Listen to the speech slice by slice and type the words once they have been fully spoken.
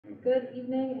Good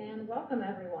evening and welcome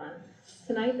everyone.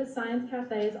 Tonight the Science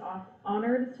Café is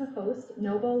honored to host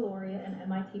Nobel Laureate and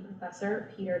MIT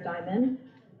Professor Peter Diamond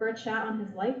for a chat on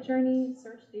his life journey,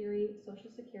 search theory,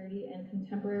 social security, and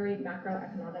contemporary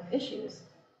macroeconomic issues.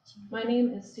 My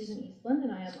name is Susan Eastland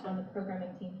and I am on the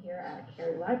programming team here at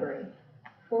Carey Library.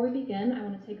 Before we begin, I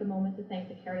want to take a moment to thank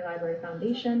the Carey Library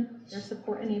Foundation. Their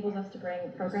support enables us to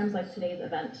bring programs like today's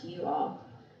event to you all.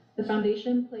 The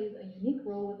Foundation plays a unique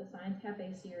role with the Science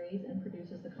Café series and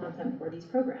produces the content for these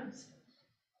programs.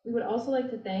 We would also like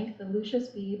to thank the Lucius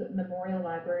Beebe Memorial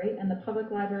Library and the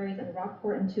public libraries in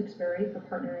Rockport and Tewksbury for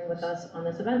partnering with us on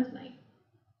this event tonight.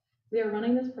 We are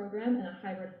running this program in a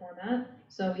hybrid format,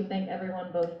 so we thank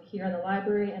everyone both here in the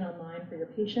library and online for your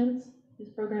patience. This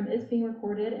program is being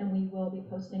recorded and we will be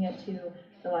posting it to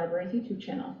the library's YouTube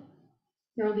channel.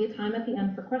 There will be a time at the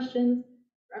end for questions.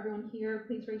 For everyone here,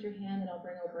 please raise your hand and I'll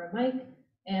bring over a mic.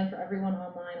 And for everyone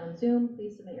online on Zoom,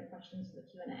 please submit your questions to the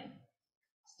Q&A.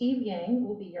 Steve Yang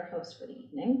will be your host for the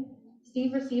evening.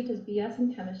 Steve received his BS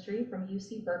in chemistry from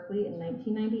UC Berkeley in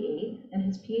 1998 and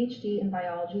his PhD in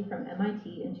biology from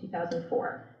MIT in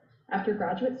 2004. After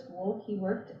graduate school, he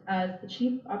worked as the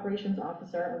Chief Operations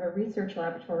Officer of a research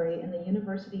laboratory in the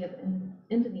University of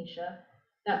Indonesia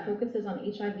that focuses on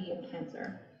HIV and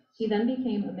cancer. He then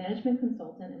became a management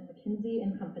consultant in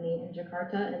McKinsey & Company in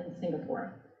Jakarta and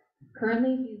Singapore.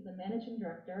 Currently, he is the managing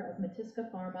director of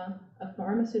Matiska Pharma, a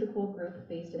pharmaceutical group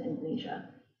based in Indonesia.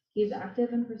 He is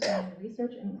active in pursuing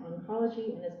research in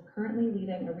oncology and is currently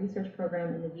leading a research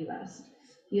program in the US.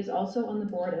 He is also on the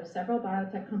board of several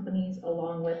biotech companies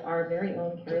along with our very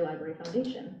own Carey Library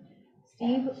Foundation.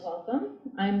 Steve, welcome.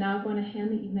 I am now going to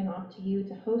hand the evening off to you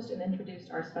to host and introduce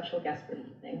our special guest for the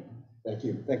evening. Thank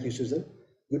you. Thank you, Susan.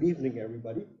 Good evening,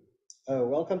 everybody.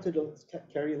 Welcome to the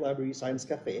Carey Library Science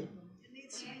Café. It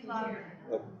needs to be louder.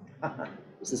 Oh.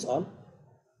 Is this on?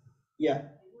 Yeah.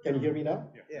 Can you hear me now?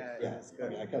 Yeah.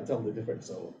 Okay, I can't tell the difference,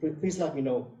 so please let me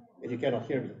know if you cannot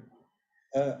hear me.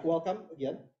 Welcome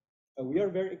again. We are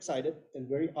very excited and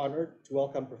very honored to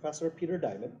welcome Professor Peter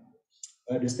Diamond,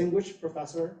 a distinguished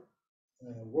professor,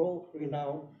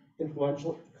 world-renowned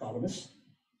influential economist,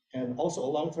 and also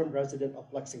a long-term resident of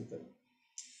Lexington.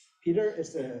 Peter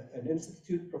is an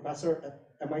Institute Professor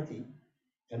at MIT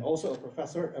and also a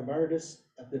Professor Emeritus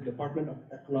at the Department of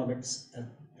Economics at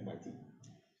MIT.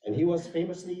 And he was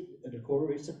famously the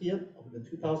co-recipient of the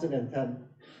 2010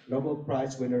 Nobel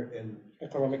Prize winner in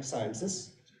Economic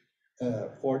Sciences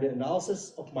for the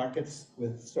analysis of markets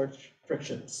with search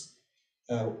frictions,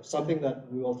 something that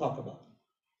we will talk about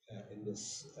in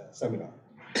this seminar.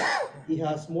 He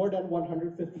has more than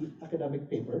 150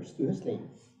 academic papers to his name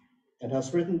and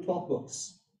has written 12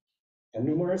 books and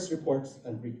numerous reports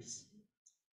and briefs.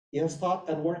 He has taught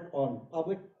and worked on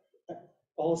public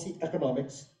policy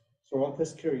economics throughout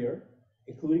his career,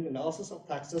 including analysis of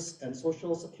taxes and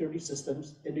social security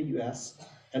systems in the US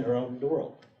and around the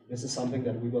world. This is something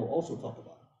that we will also talk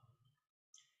about.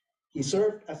 He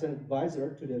served as an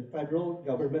advisor to the federal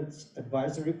government's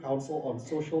Advisory Council on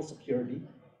Social Security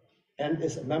and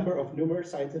is a member of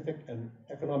numerous scientific and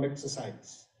economic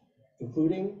societies,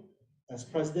 including as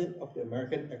president of the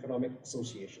American Economic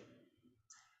Association.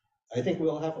 I think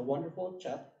we'll have a wonderful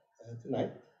chat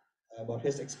tonight about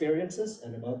his experiences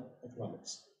and about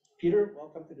economics. Peter,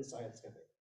 welcome to the Science Café.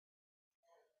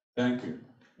 Thank you.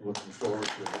 Looking forward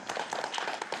to this.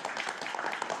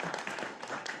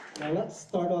 Now let's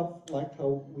start off like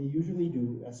how we usually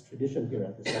do as tradition here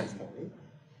at the Science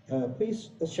Café. Please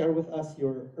share with us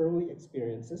your early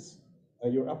experiences,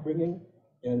 your upbringing,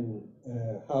 and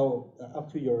how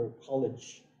up to your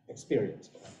college experience,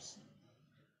 perhaps.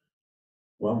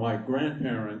 Well, my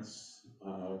grandparents,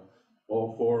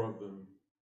 all four of them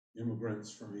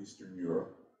immigrants from Eastern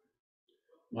Europe.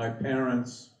 My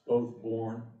parents, both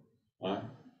born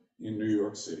in New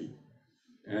York City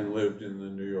and lived in the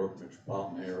New York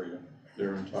metropolitan area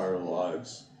their entire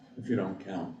lives, if you don't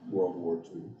count World War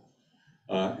II.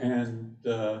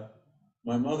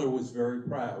 My mother was very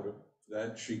proud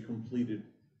that she completed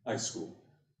high school.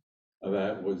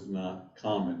 That was not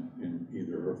common in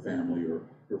either her family or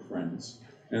her friends.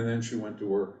 And then she went to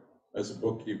work as a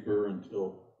bookkeeper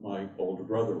until my older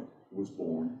brother was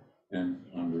born. And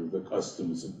under the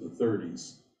customs of the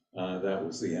 30s, that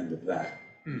was the end of that.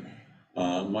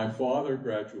 My father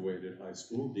graduated high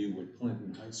school, DeWitt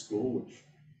Clinton High School, which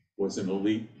was an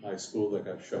elite high school that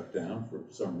got shut down for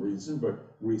some reason,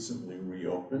 but recently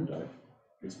reopened. I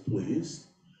was pleased.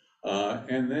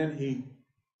 And then he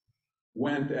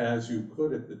went, as you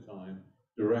could at the time,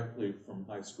 directly from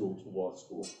high school to law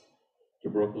school, to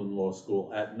Brooklyn Law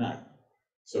School at night.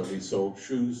 So he sold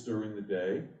shoes during the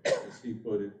day, as he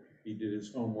put it, he did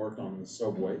his homework on the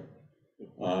subway,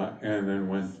 and then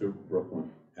went to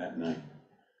Brooklyn at night.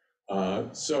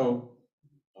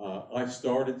 I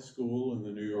started school in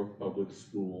the New York public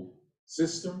school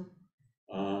system,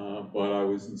 but I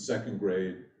was in second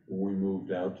grade when we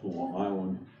moved out to Long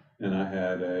Island, and I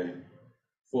had a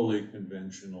fully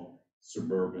conventional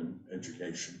suburban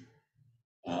education.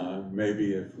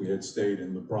 Maybe if we had stayed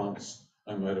in the Bronx,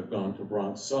 I might have gone to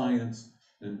Bronx Science,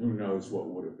 and who knows what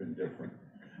would have been different.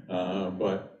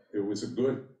 But it was a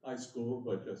good high school,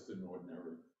 but just an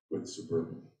ordinary good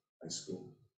suburban high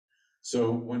school.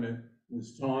 So when it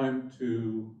was time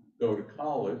to go to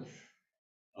college,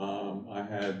 I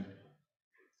had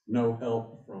no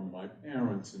help from my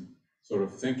parents in sort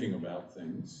of thinking about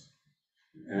things.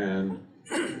 And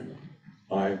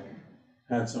I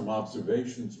had some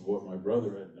observations of what my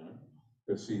brother had done,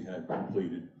 because he had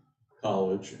completed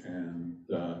college and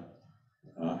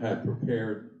had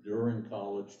prepared during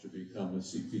college to become a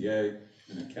CPA,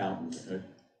 an accountant at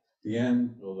the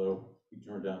end, although he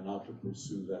turned out not to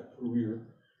pursue that career.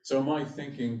 So my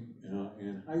thinking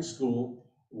in high school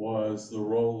was the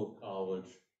role of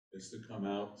college is to come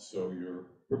out so you're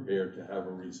prepared to have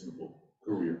a reasonable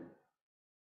career.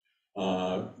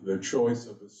 The choice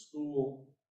of a school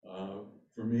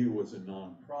for me was a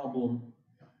non-problem.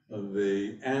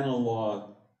 The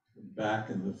analog back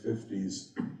in the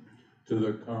 50s to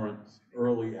the current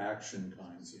early action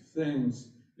kinds of things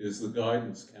is the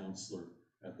guidance counselor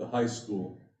at the high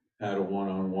school had a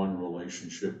one-on-one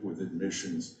relationship with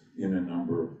admissions in a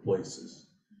number of places.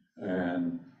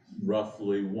 And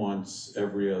roughly once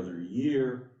every other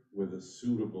year, with a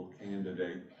suitable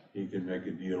candidate, he can make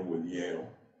a deal with Yale.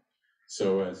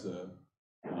 So as a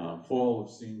fall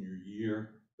of senior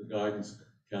year, the guidance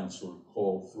counselor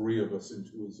called 3 of us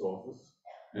into his office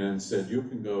and said, you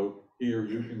can go here,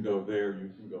 you can go there, you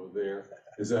can go there.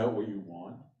 Is that what you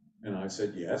want? And I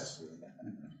said, yes.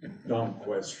 Dumb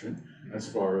question as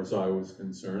far as I was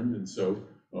concerned. And so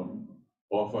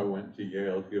off I went to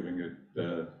Yale, giving it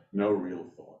no real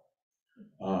thought.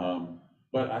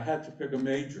 But I had to pick a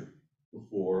major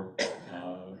before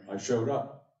I showed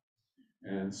up.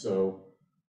 And so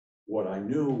what I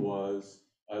knew was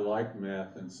I liked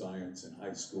math and science in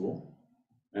high school,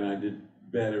 and I did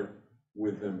better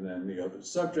with them than the other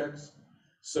subjects.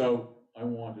 So I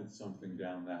wanted something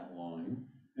down that line,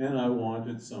 and I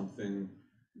wanted something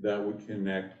that would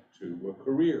connect to a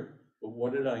career. But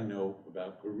what did I know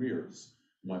about careers?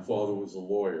 My father was a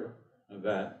lawyer, and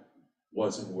that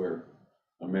wasn't where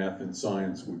a math and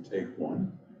science would take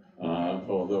one,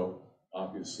 although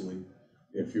obviously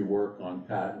if you work on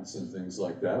patents and things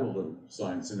like that, a little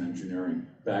science and engineering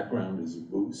background is a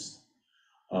boost.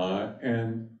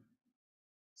 And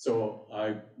so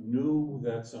I knew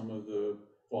that some of the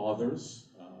fathers,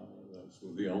 those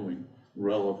were the only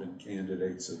relevant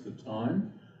candidates at the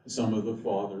time, some of the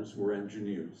fathers were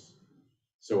engineers.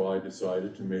 So I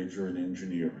decided to major in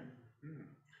engineering.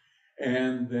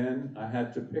 And then I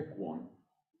had to pick one.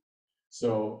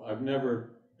 So I've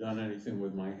never done anything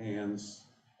with my hands,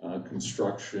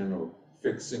 construction or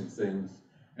fixing things,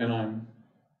 and I'm,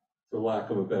 for lack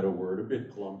of a better word, a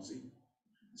bit clumsy.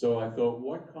 So I thought,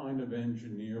 what kind of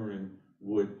engineering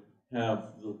would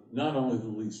have not only the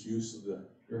least use of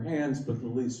your hands, but the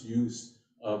least use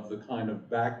of the kind of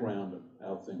background of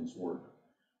how things work?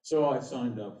 So I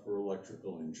signed up for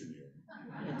electrical engineering.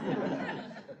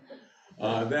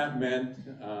 That meant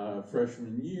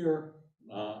freshman year,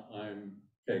 I'm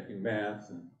taking math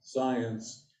and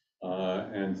science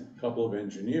and a couple of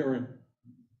engineering,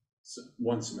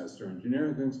 one semester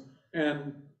engineering things,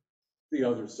 and the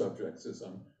other subjects as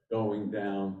I'm going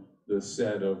down the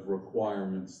set of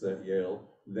requirements that Yale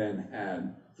then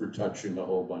had for touching a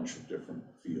whole bunch of different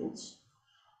fields.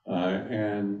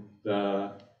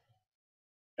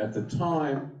 At the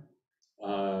time,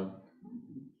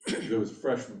 there was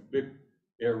big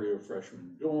area of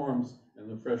freshman dorms, and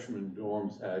the freshman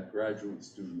dorms had graduate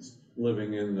students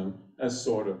living in them as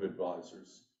sort of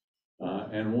advisors.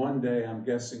 And one day, I'm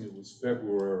guessing it was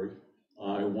February,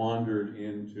 I wandered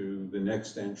into the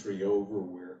next entry over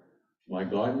where my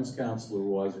guidance counselor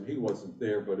was, and he wasn't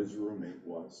there, but his roommate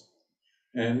was.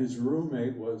 And his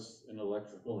roommate was an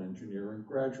electrical engineering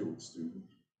graduate student.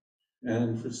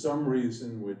 And for some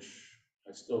reason, which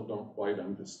I still don't quite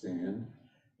understand,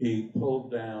 he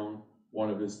pulled down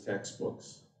one of his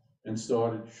textbooks and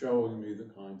started showing me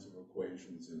the kinds of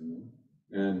equations in them.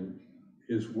 And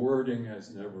his wording has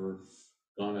never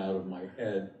gone out of my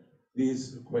head.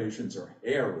 These equations are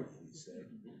hairy, he said.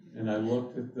 And I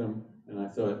looked at them and I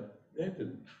thought, they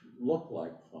didn't look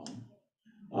like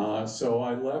fun. So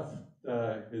I left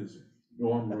his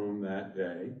dorm room that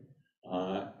day,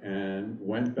 and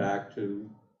went back to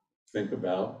think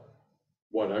about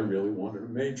what I really wanted to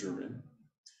major in.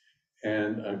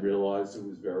 And I realized it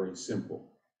was very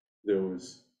simple. There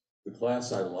was the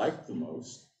class I liked the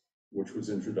most, which was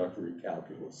introductory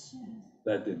calculus.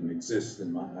 That didn't exist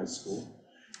in my high school.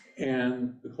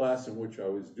 And the class in which I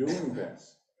was doing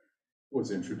best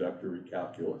was introductory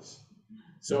calculus.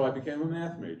 So I became a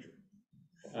math major.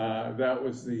 That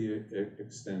was the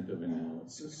extent of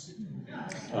analysis.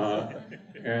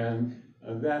 And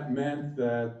that meant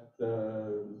that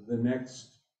the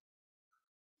next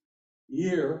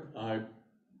year, I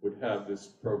would have this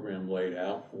program laid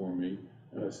out for me,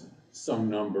 some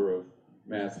number of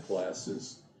math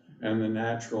classes, and the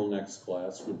natural next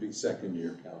class would be second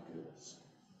year calculus.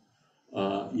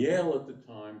 Yale at the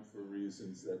time, for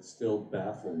reasons that still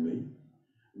baffle me,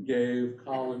 gave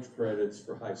college credits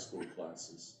for high school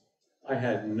classes. I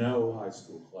had no high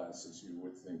school classes you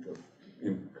would think of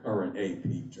in current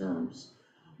AP terms,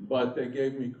 but they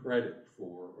gave me credit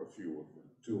for a few of them,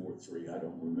 2 or 3, I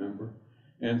don't remember.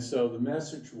 And so the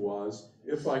message was,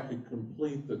 if I could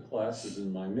complete the classes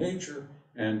in my major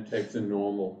and take the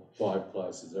normal 5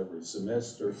 classes every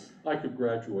semester, I could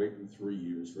graduate in 3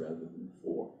 years rather than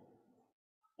 4.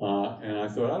 And I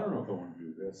thought, I don't know if I want to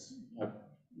do this. I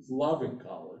was loving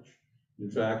college. In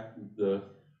fact, the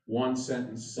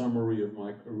one-sentence summary of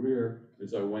my career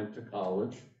is I went to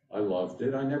college, I loved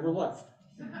it, I never left.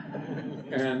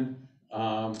 And,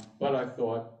 but I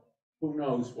thought, who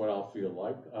knows what I'll feel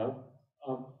like?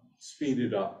 I'll speed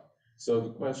it up. So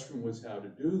the question was how to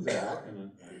do that,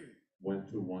 and I went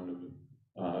to one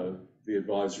of the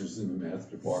advisors in the math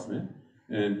department,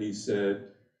 and he said,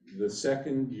 the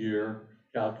second year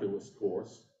calculus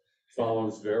course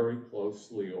follows very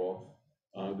closely off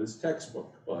this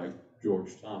textbook by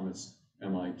George Thomas,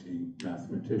 MIT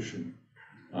mathematician,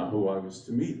 who I was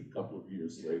to meet a couple of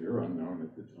years later, unknown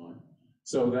at the time.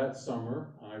 So that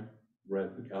summer, I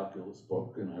read the calculus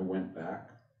book, and I went back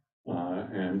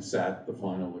and sat the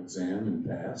final exam and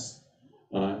passed.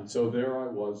 So there I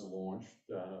was launched,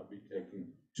 be taking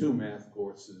 2 math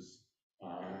courses,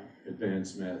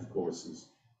 advanced math courses,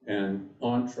 and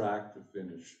on track to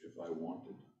finish if I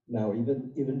wanted. Now,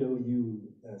 even though you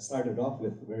started off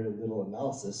with very little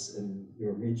analysis in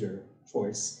your major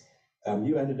choice,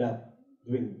 you ended up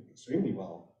doing extremely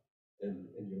well in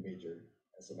your major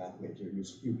as a math major.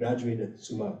 You graduated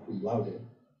summa cum laude.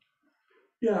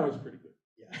 Yeah, I was pretty good.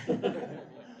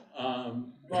 Yeah.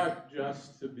 But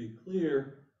just to be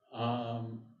clear,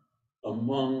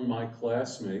 among my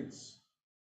classmates,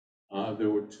 there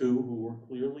were 2 who were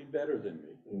clearly better than me.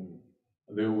 Mm.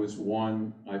 There was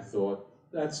one I thought,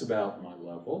 that's about my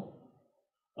level.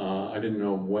 I didn't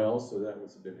know him well, so that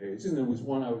was a bit hazy. And there was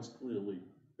one I was clearly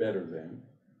better than.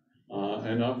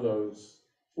 And of those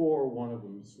 4, one of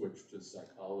them switched to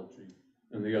psychology,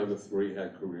 and the other 3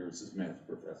 had careers as math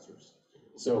professors.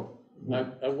 So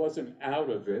I wasn't out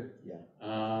of it,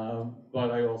 Yeah.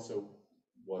 but I also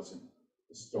wasn't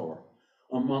a star.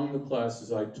 Among the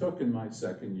classes I took in my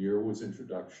second year was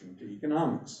Introduction to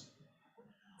Economics.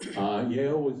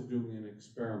 Yale was doing an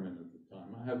experiment at the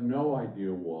time. I have no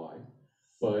idea why,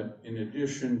 but in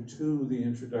addition to the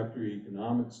Introductory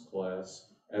Economics class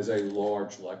as a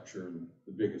large lecture in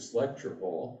the biggest lecture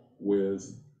hall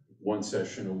with 1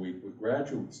 session a week with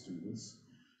graduate students,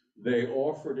 they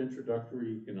offered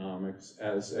Introductory Economics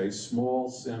as a small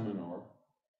seminar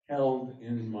held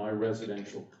in my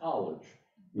residential college,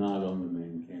 not on the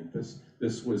main campus.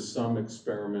 This was some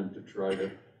experiment to try to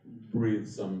breathe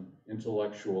some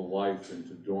intellectual life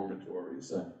into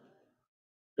dormitories. I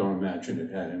don't imagine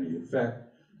it had any effect,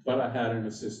 but I had an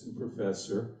assistant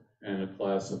professor and a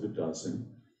class of 12,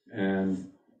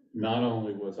 and not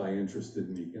only was I interested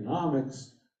in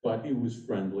economics, but he was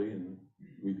friendly and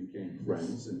we became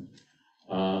friends. And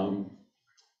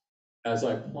as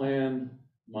I planned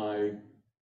my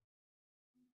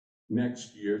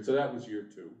next year, so that was year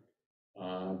 2,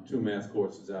 2 math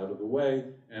courses out of the way,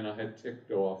 and I had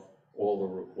ticked off all the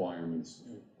requirements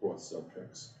across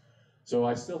subjects. So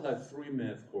I still had 3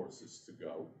 math courses to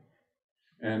go.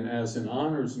 And as an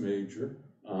honors major,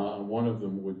 one of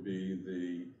them would be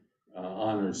the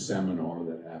honors seminar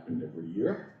that happened every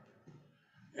year.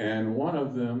 And one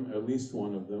of them, at least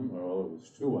one of them, well, it was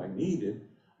 2 I needed,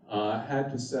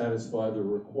 had to satisfy the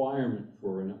requirement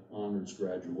for an honors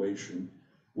graduation,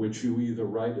 which you either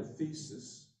write a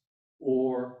thesis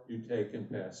or you take and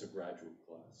pass a graduate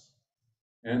class.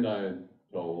 And I had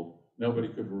told, nobody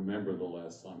could remember the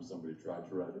last time somebody tried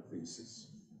to write a thesis.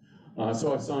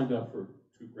 So I signed up for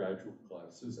 2 graduate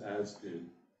classes, as did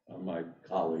my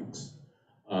colleagues.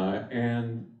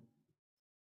 And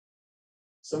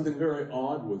something very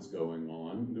odd was going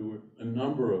on. There were a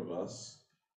number of us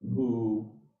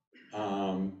who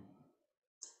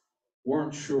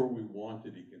weren't sure we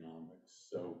wanted economics,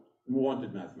 so we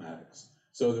wanted mathematics.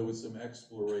 So there was some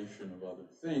exploration of other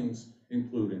things,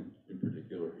 including, in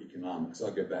particular, economics.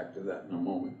 I'll get back to that in a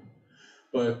moment.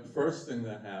 But first thing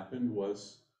that happened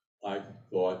was I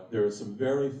thought there are some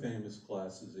very famous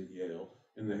classes at Yale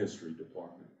in the history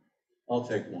department. I'll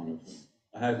take one of them.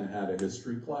 I hadn't had a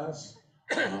history class.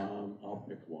 I'll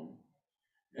pick one.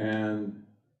 And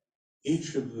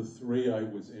each of the three I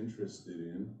was interested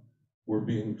in were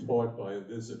being taught by a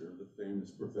visitor. The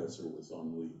famous professor was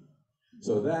on leave.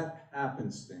 So that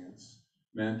happenstance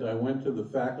meant I went to the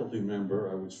faculty member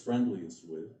I was friendliest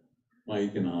with, my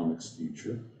economics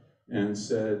teacher, and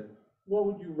said, what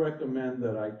would you recommend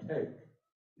that I take?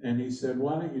 And he said,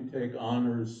 why don't you take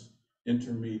honors,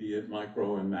 intermediate,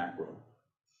 micro, and macro?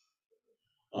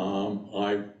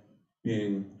 I,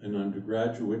 being an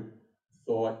undergraduate,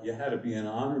 thought you had to be an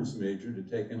honors major to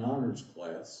take an honors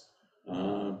class,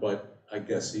 but I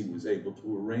guess he was able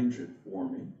to arrange it for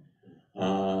me.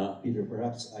 Peter,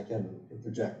 perhaps I can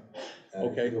interject,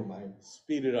 okay. if you don't mind.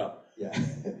 Speed it up. Yeah.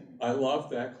 I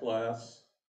loved that class.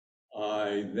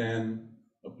 I then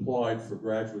applied for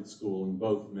graduate school in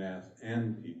both math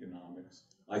and economics.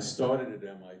 I started at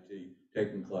MIT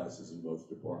taking classes in both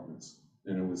departments,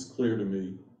 and it was clear to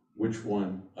me which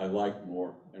one I liked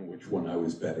more and which one I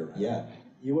was better at. Yeah,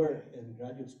 you were in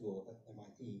graduate school at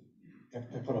MIT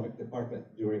economic department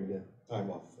during the time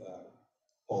of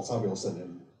Paul Samuelson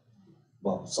and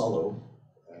Bob Solow,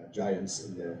 giants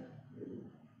in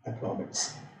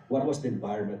economics. What was the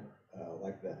environment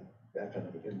like then, the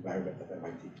academic environment at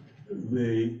MIT?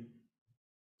 The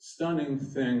stunning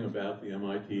thing about the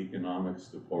MIT economics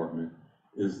department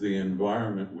is the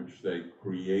environment which they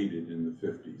created in the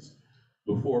 50s.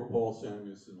 Before Paul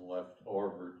Samuelson left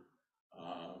Harvard,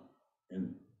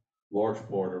 in large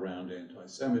part around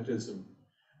anti-Semitism,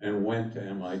 and went to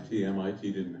MIT.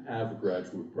 MIT didn't have a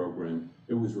graduate program.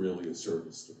 It was really a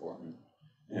service department.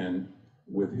 And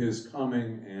with his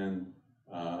coming and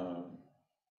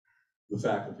the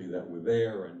faculty that were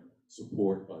there and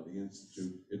support by the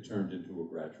Institute, it turned into a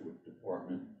graduate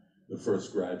department. The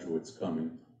first graduates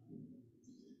coming,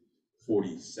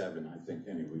 47, I think,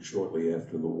 anyway, shortly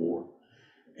after the war.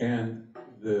 And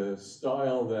the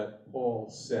style that Paul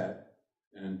set,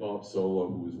 and Bob Solow,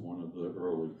 who was one of the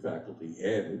early faculty,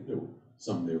 added, there were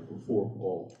some there before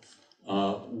Paul,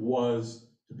 was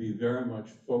to be very much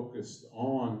focused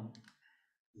on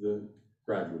the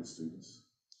graduate students.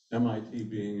 MIT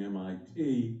being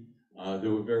MIT,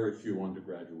 there were very few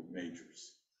undergraduate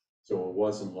majors. So it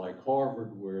wasn't like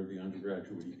Harvard, where the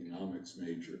undergraduate economics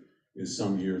major is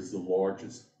some years the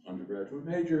largest undergraduate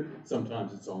major,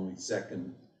 sometimes it's only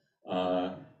second.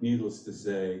 Needless to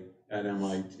say, at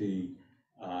MIT,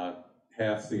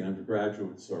 half the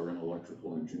undergraduates are in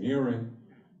electrical engineering,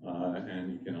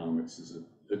 and economics is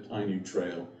a tiny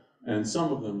trail. And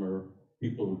some of them are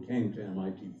people who came to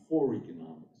MIT for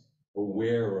economics,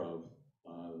 aware of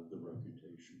the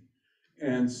reputation.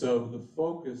 And so the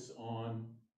focus on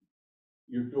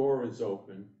your door is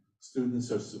open,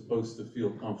 students are supposed to feel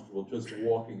comfortable just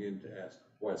walking in to ask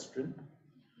a question,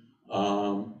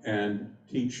 and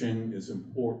teaching is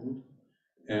important,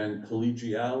 and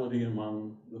collegiality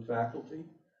among the faculty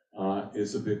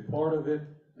is a big part of it,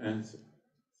 and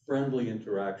friendly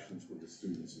interactions with the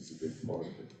students is a big part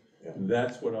of it. Yeah.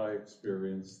 That's what I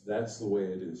experienced, that's the way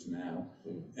it is now.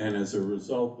 And as a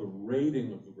result, the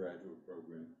rating of the graduate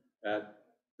program at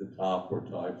the top or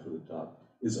tied for the top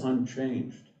is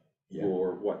unchanged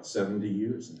for what, 70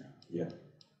 years now? Yeah,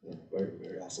 very,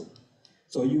 very awesome.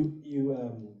 So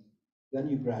then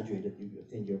you graduated, you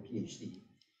obtained your PhD,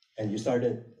 and you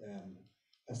started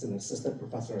as an assistant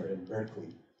professor in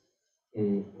Berkeley.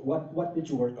 What did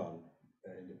you work on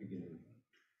in the beginning?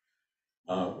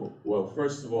 Well,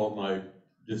 first of all, my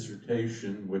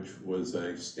dissertation, which was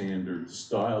a standard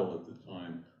style at the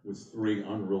time, was 3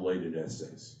 unrelated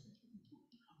essays.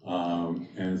 And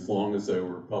as long as they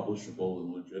were publishable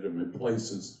in legitimate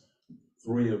places,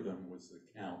 3 of them was the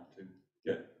count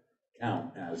to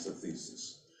count as a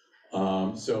thesis.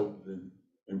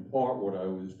 In part, what I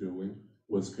was doing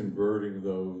was converting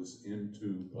those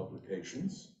into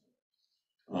publications.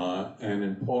 And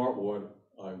in part, what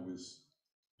I was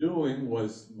doing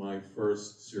was my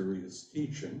first serious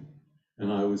teaching.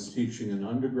 And I was teaching an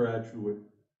undergraduate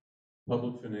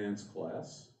public finance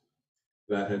class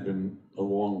that had been,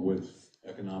 along with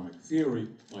economic theory,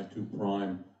 my 2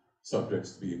 prime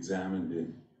subjects to be examined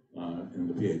in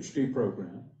the PhD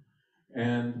program.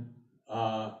 And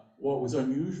what was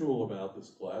unusual about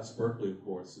this class, Berkeley, of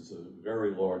course, is a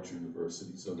very large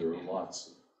university, so there are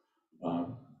lots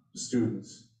of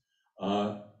students,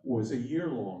 was a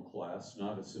year-long class,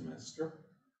 not a semester.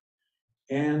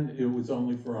 And it was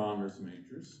only for honors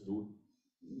majors.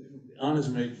 Honors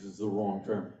majors is the wrong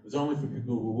term. It was only for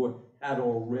people who had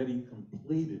already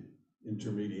completed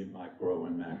intermediate micro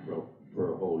and macro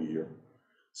for a whole year.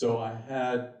 So I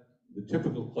had, the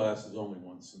typical class is only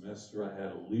one semester. I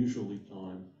had a leisurely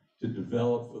time to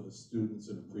develop for the students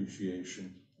an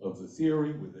appreciation of the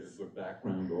theory with their good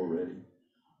background already,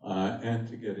 and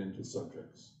to get into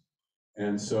subjects.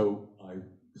 And so I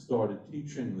started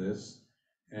teaching this,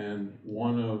 and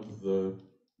one of the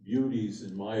beauties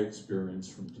in my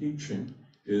experience from teaching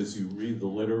is you read the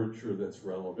literature that's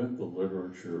relevant, the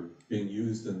literature being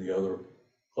used in the other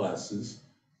classes,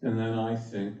 and then I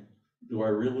think, do I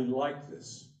really like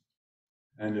this?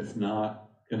 And if not,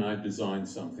 can I design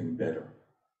something better?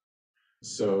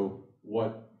 So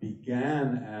what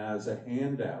began as a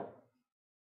handout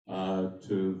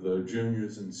to the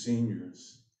juniors and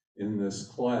seniors in this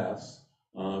class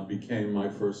became my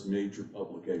first major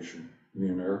publication in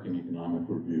the American Economic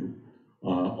Review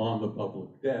on the public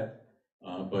debt,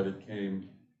 but it came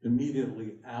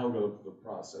immediately out of the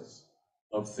process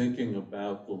of thinking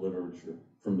about the literature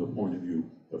from the point of view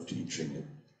of teaching it.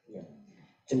 Yeah,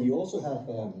 and you also have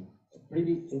a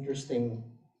pretty interesting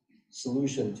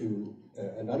solution to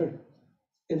another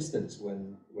instance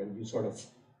when you sort of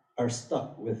are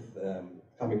stuck with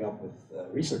coming up with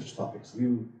research topics.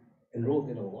 You enrolled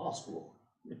in a law school.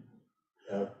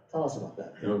 Tell us about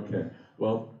that. Okay,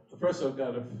 well, first I've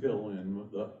got to fill in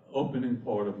the opening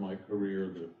part of my career,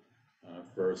 the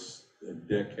first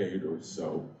decade or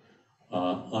so.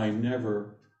 I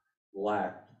never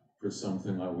lacked for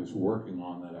something I was working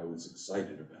on that I was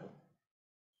excited about.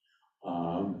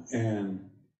 And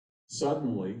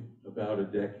suddenly, about a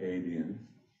decade in,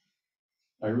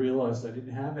 I realized I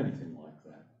didn't have anything like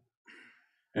that.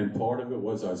 And part of it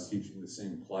was I was teaching the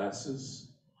same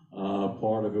classes.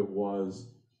 Part of it was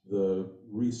the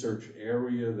research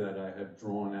area that I had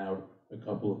drawn out a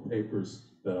couple of papers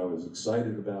that I was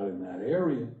excited about in that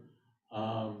area.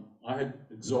 I had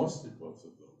exhausted both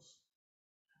of those.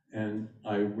 And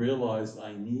I realized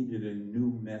I needed a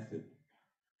new method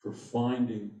for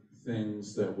finding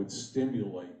things that would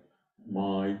stimulate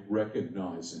my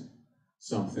recognizing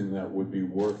something that would be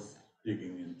worth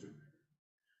digging into.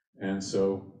 And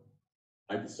so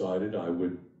I decided I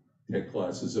would take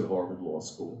classes at Harvard Law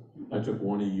School. I took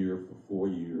one a year for 4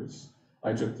 years.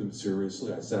 I took them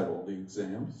seriously. I sat all the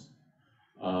exams.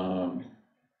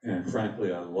 And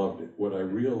frankly, I loved it. What I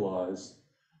realized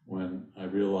when I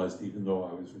realized, even though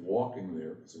I was walking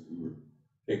there, because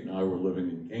Kate and I were living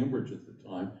in Cambridge at the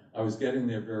time, I was getting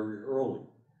there very early.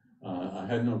 I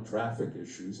had no traffic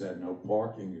issues, had no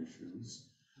parking issues.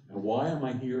 And why am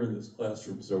I here in this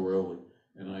classroom so early?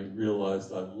 And I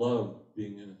realized I loved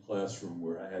being in a classroom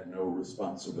where I had no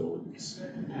responsibilities.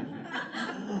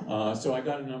 So I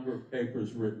got a number of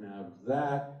papers written out of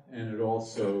that, and it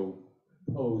also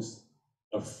posed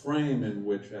a frame in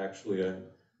which actually I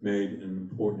made an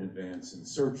important advance in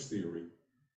search theory,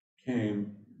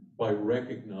 came by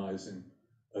recognizing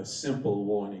a simple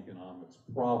law and economics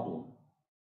problem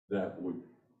that would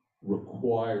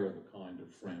require the kind of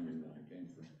framing that I came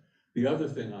from. The other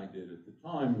thing I did at the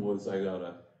time was I got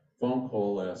a phone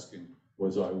call asking,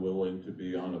 was I willing to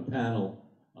be on a panel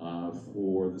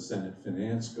for the Senate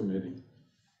Finance Committee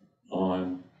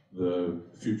on the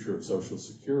future of Social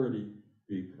Security,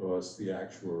 because the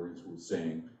actuaries were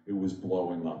saying it was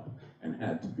blowing up and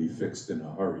had to be fixed in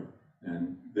a hurry.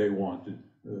 And they wanted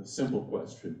a simple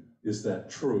question, is that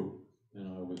true? And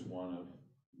I was one of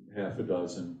half a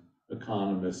dozen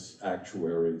economists,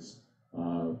 actuaries,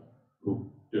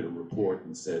 who did a report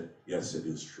and said, yes, it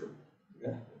is true.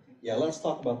 Yeah, let's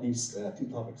talk about these two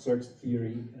topics, search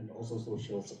theory and also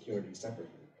social security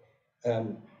separately.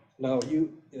 Now,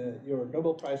 your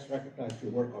Nobel Prize recognized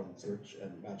your work on search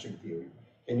and matching theory.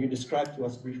 Can you describe to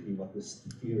us briefly what this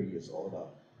theory is all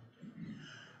about?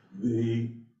 The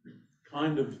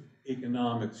kind of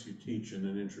economics you teach in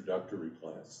an introductory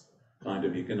class, kind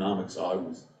of economics I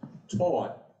was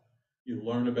taught, you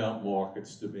learn about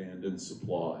markets, demand and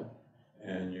supply,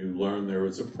 and you learn there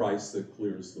is a price that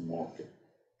clears the market.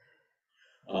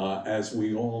 As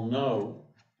we all know,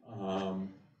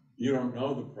 you don't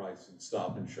know the price in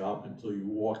Stop and Shop until you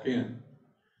walk in.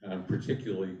 And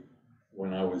particularly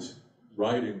when I was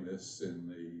writing this in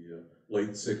the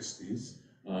late 60s,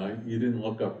 you didn't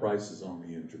look up prices on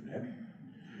the internet.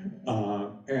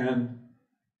 And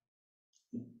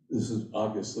this is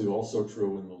obviously also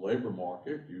true in the labor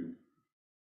market. You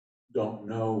don't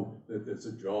know that there's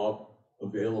a job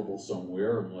available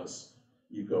somewhere unless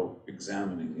you go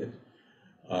examining it.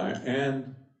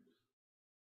 And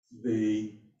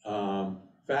the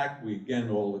fact we again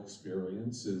all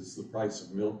experience is the price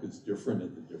of milk is different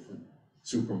at the different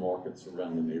supermarkets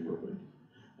around the neighborhood.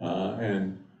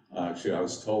 And actually, I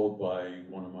was told by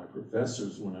one of my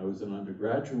professors when I was an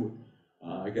undergraduate,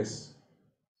 I guess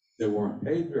they weren't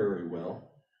paid very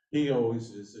well. He always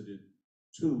visited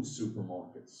 2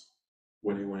 supermarkets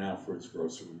when he went out for his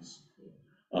groceries.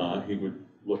 He would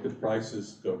look at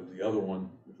prices, go to the other one,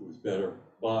 if it was better,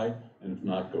 buy, and if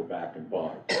not, go back and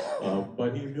buy.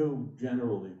 But he knew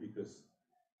generally, because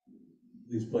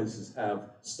these places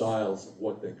have styles of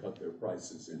what they cut their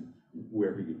prices in,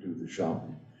 where he could do the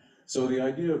shopping. So the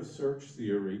idea of search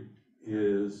theory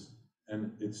is,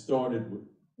 and it started with,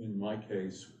 in my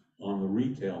case, on the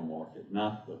retail market,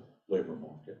 not the labor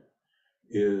market,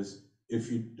 is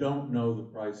if you don't know the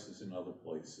prices in other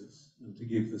places, and to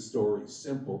keep the story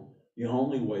simple, the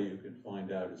only way you can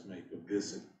find out is make a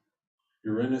visit.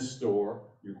 You're in a store,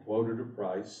 you're quoted a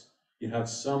price, you have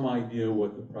some idea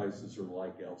what the prices are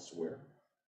like elsewhere.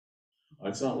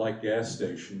 It's not like gas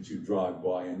stations you drive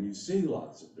by and you see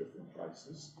lots of different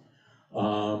prices.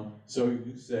 So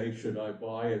you say, should I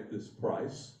buy at this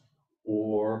price,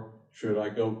 or should I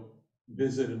go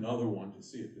visit another one to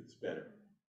see if it's better?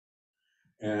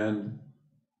 And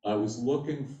I was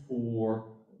looking for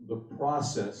the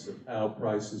process of how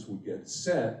prices would get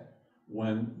set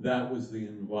when that was the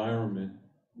environment,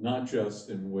 not just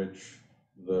in which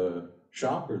the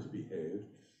shoppers behaved,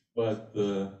 but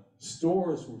the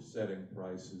stores were setting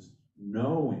prices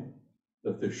knowing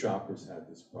that the shoppers had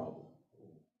this problem.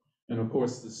 And of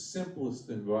course, the simplest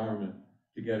environment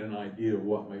to get an idea of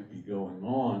what might be going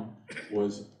on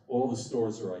was all the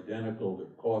stores are identical, their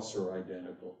costs are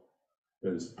identical,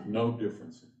 there's no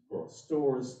difference across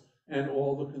stores, and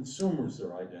all the consumers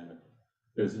are identical.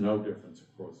 There's no difference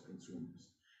across consumers.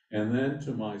 And then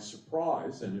to my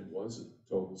surprise, and it was a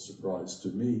total surprise to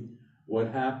me, what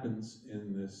happens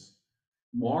in this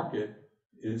market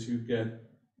is you get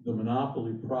the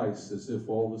monopoly price as if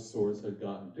all the stores had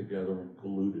gotten together and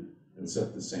colluded and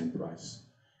set the same price.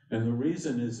 And the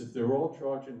reason is if they're all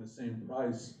charging the same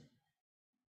price,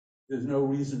 there's no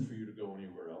reason for you to go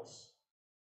anywhere else.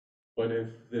 But if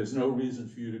there's no reason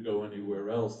for you to go anywhere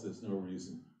else, there's no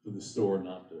reason for the store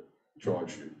not to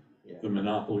charge you the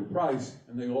monopoly price,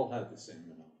 and they all had the same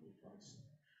monopoly price.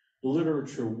 The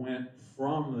literature went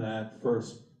from that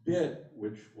first bit,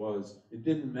 which was, it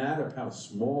didn't matter how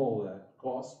small that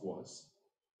cost was,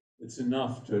 it's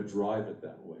enough to drive it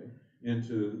that way,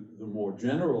 into the more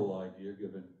general idea,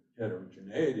 given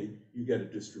heterogeneity, you get a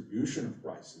distribution of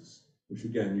prices, which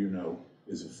again, you know,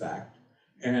 is a fact,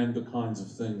 and the kinds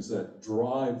of things that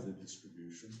drive the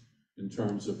distribution in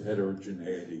terms of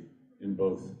heterogeneity in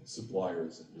both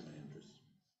suppliers and demanders.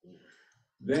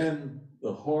 Then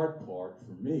the hard part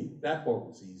for me, that part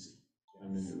was easy. I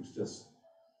mean, it was just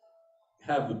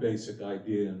have the basic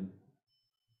idea and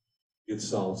it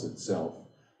solves itself.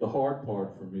 The hard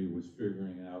part for me was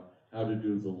figuring out how to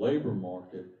do the labor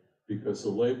market, because the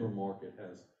labor market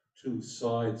has 2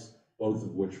 sides, both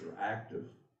of which are active.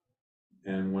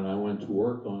 And when I went to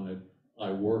work on it,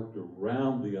 I worked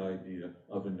around the idea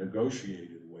of a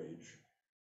negotiated wage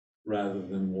rather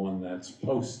than one that's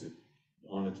posted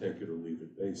on a take it or leave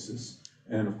it basis.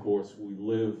 And of course, we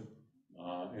live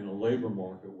in a labor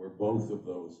market where both of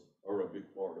those are a big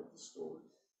part of the story.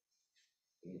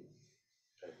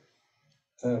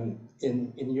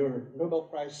 In your Nobel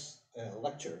Prize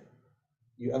lecture,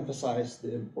 you emphasize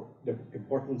the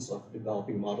importance of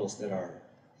developing models that are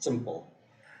simple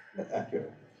but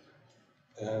accurate.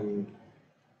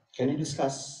 Can you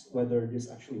discuss whether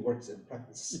this actually works in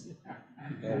practice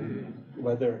and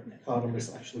whether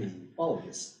economists actually follow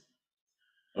this?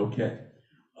 Okay.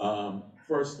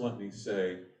 First, let me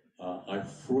say I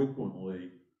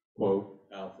frequently quote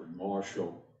Alfred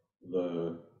Marshall,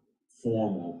 the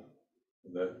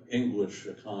English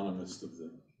economist of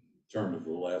the turn of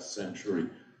the last century,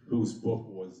 whose book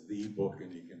was the book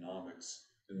in economics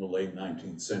in the late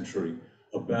 19th century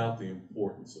about the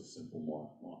importance of simple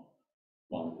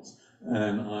models.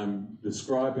 And I'm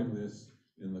describing this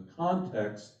in the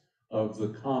context of the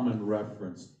common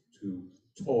reference to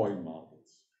toy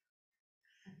models.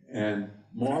 And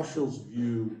Marshall's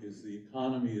view is the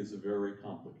economy is a very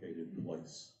complicated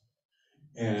place.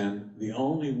 And the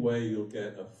only way you'll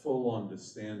get a full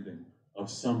understanding of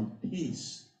some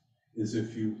piece is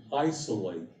if you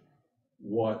isolate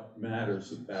what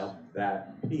matters about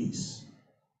that piece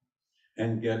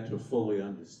and get to fully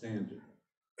understand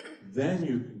it. Then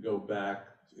you can go back,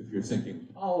 if you're thinking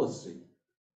policy,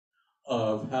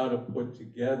 of how to put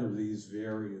together these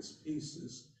various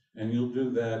pieces. And you'll do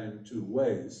that in two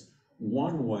ways.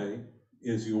 One way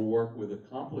is you'll work with a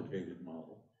complicated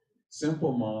model.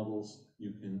 Simple models,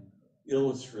 you can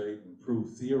illustrate and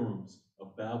prove theorems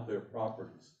about their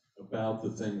properties, about the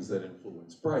things that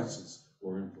influence prices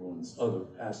or influence other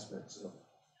aspects of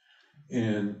it.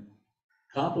 In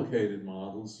complicated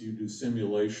models, you do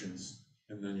simulations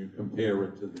and then you compare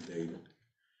it to the data.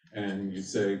 And you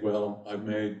say, well, I've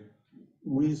made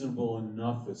reasonable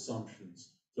enough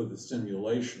assumptions for the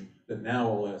simulation that now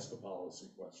I'll ask a policy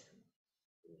question.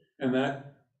 And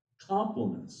that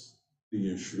complements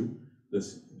the issue.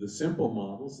 The simple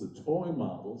models, the toy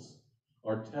models,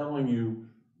 are telling you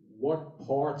what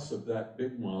parts of that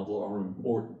big model are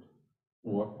important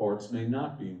and what parts may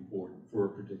not be important for a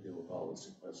particular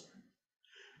policy question.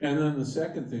 And then the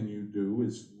second thing you do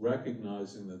is,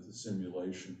 recognizing that the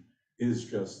simulation is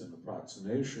just an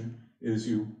approximation, is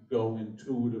you go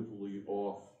intuitively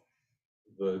off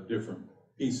the different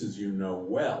pieces you know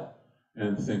well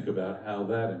and think about how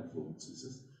that influences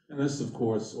it. And this, of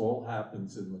course, all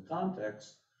happens in the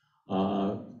context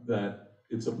that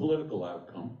it's a political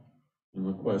outcome. And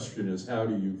the question is, how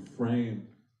do you frame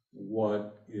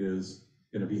what is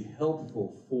going to be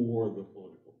helpful for the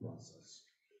political process?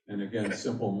 And again,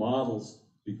 simple models,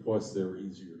 because they're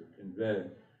easier to convey,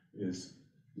 is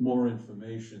more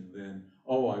information than,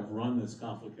 oh, I've run this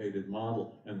complicated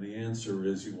model, and the answer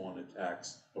is you want to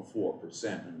tax a 4%.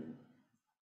 I mean,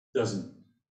 it doesn't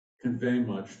convey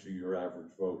much to your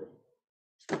average voter.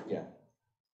 Yeah.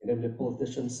 And then the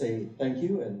politicians say thank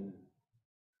you and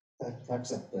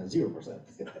tax at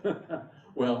 0%.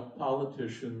 Well,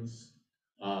 politicians,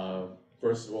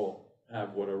 first of all,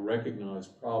 have what are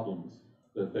recognized problems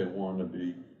that they want to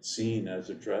be seen as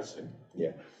addressing.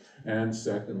 Yeah. And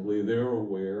secondly, they're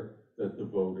aware that the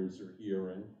voters are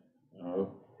hearing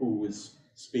who is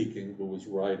speaking, who is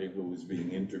writing, who is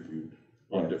being interviewed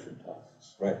on different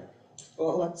topics. Right.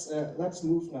 Well, let's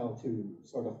move now to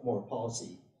sort of more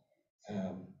policy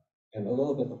and a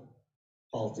little bit of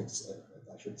politics,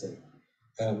 I should say,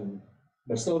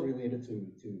 but still related to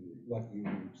what you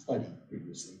studied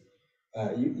previously.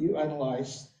 You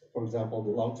analyzed, for example,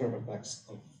 the long-term effects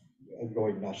of a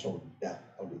growing national debt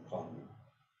on the economy.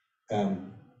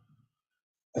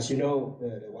 As you know,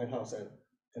 the White House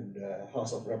and the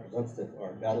House of Representatives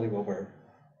are battling over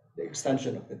the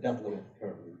extension of the debt limit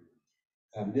currently.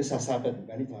 This has happened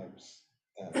many times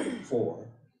before.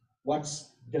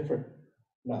 What's different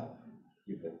now,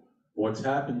 you think? What's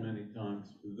happened many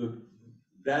times,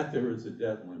 that there is a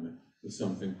debt limit is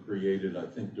something created, I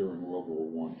think, during World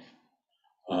War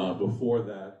I. Before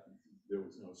that, there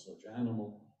was no such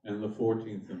animal, and the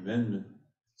 14th Amendment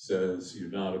says you're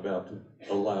not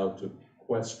allowed to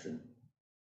question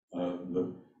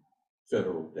the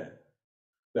federal debt.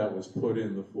 That was put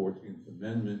in the 14th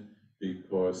Amendment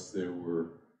because there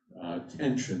were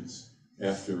tensions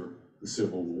after the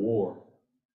Civil War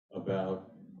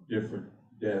about different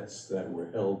debts that were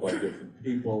held by different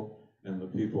people, and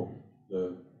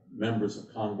the members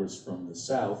of Congress from the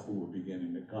South who were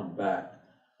beginning to come back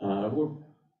were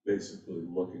basically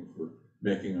looking for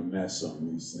making a mess on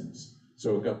these things.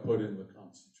 So it got put in the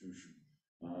Constitution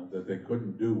that they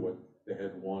couldn't do what they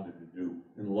had wanted to do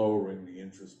in lowering the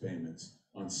interest payments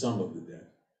on some of the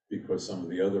debt, because some of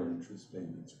the other interest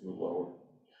payments were lower.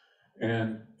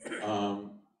 And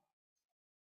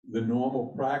the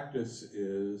normal practice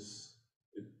is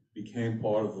it became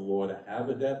part of the law to have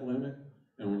a debt limit,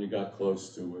 and when you got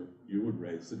close to it, you would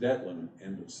raise the debt limit,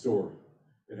 end of story.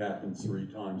 It happened 3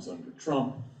 times under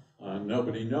Trump.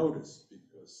 Nobody noticed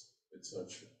because it's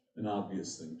such an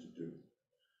obvious thing to do.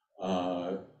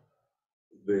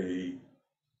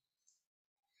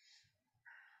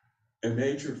 A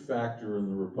major factor in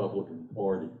the Republican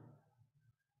Party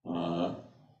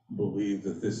believe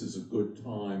that this is a good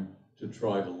time to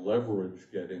try to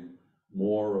leverage getting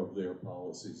more of their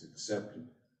policies accepted,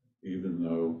 even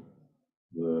though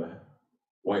the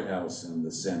White House and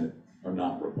the Senate are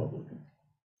not Republican.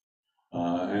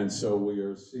 And so we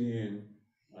are seeing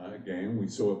a game, we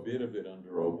saw a bit of it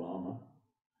under Obama,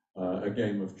 a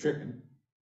game of chicken.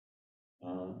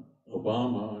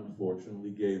 Obama,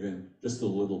 unfortunately, gave in just a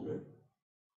little bit,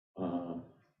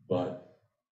 but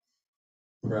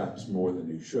perhaps more than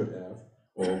he should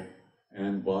have.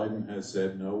 And Biden has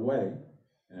said no way,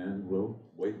 and we'll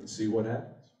wait and see what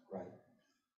happens. Right.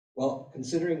 Well,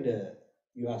 considering the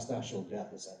U.S. national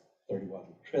debt is at $31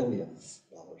 trillion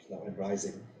now and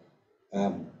rising,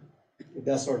 it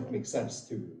does sort of make sense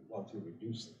to want to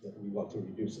reduce it, that we want to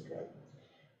reduce it, right?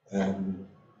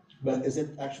 But is it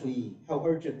actually, how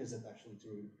urgent is it actually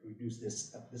to reduce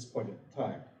this at this point in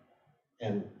time?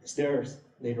 And is there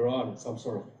later on some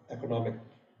sort of economic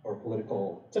or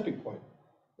political tipping point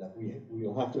that we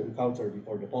will have to encounter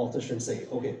before the politicians say,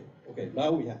 okay,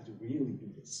 now we have to really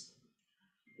do this?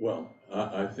 Well,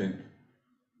 I think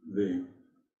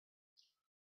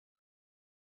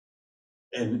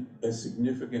a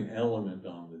significant element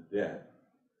on the debt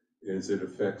is it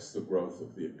affects the growth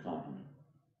of the economy.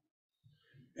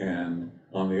 And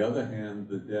on the other hand,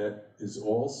 the debt is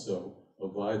also a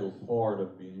vital part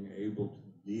of being able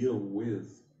to deal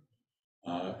with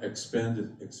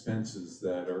expenses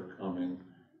that are coming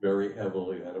very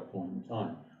heavily at a point in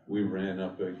time. We ran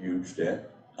up a huge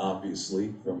debt,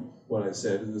 obviously, from what I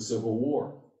said in the Civil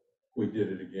War. We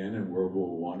did it again in World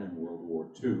War I and World War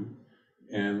II.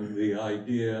 And the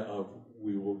idea of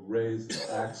we will raise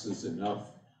taxes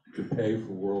enough to pay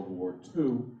for World War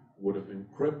II would have been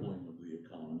crippling of the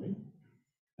economy,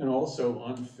 and also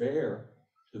unfair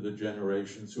to the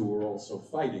generations who were also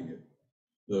fighting it.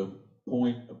 The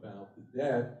point about the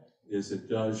debt is it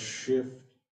does shift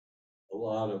a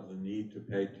lot of the need to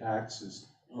pay taxes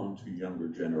onto younger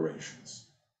generations.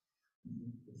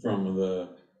 From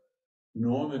the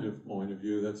normative point of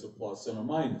view, that's a plus and a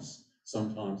minus.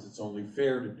 Sometimes it's only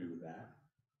fair to do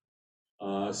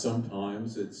that.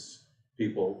 Sometimes it's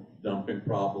people dumping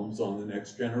problems on the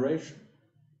next generation.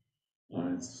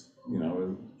 It's,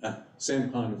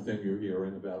 same kind of thing you're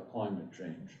hearing about climate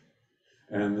change.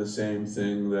 And the same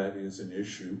thing that is an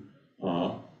issue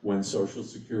when Social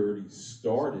Security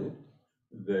started,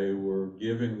 they were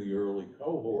giving the early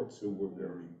cohorts who were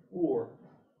very poor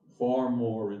far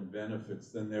more in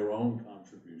benefits than their own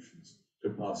contributions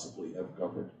could possibly have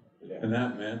covered. Yeah. And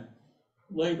that meant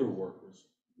labor workers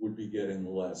would be getting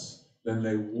less than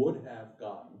they would have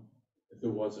gotten if it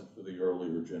wasn't for the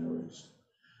earlier generation.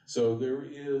 So there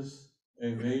is a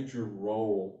major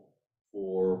role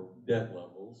for debt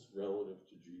levels relative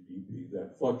to GDP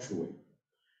that fluctuate.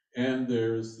 And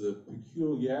there's the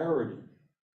peculiarity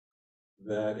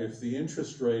that if the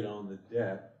interest rate on the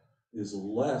debt is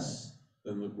less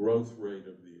than the growth rate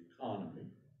of the economy,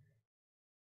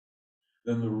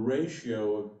 then the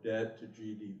ratio of debt to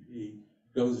GDP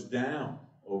goes down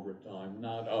over time,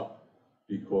 not up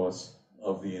because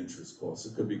of the interest costs.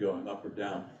 It could be going up or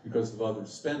down because of other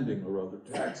spending or other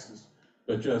taxes,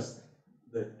 but just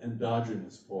the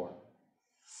endogenous part.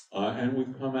 And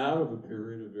we've come out of a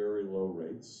period of very low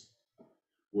rates.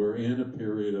 We're in a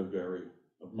period of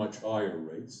much higher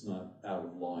rates, not out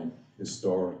of line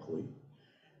historically.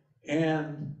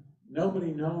 And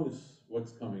nobody knows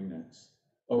what's coming next.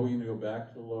 Are we going to go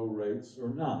back to low rates or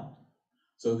not?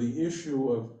 So the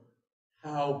issue of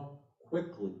how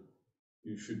quickly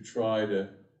you should try to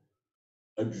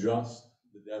adjust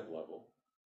the debt level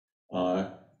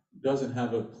doesn't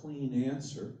have a clean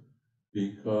answer,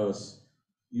 because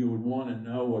you would want to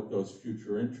know what those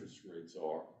future interest rates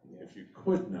are, if you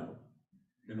could know,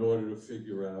 in order to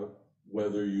figure out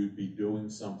whether you'd be doing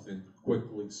something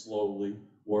quickly, slowly,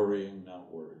 worrying,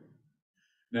 not worrying.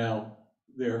 Now,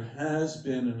 there has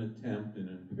been an attempt in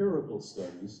empirical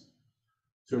studies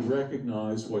to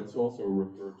recognize what's also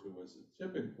referred to as a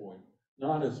tipping point,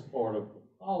 not as part of the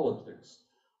politics,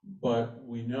 but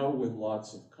we know with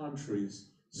lots of countries,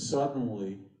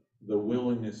 suddenly the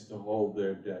willingness to hold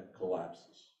their debt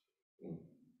collapses.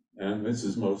 And this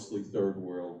is mostly third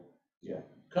world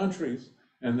countries,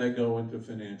 and they go into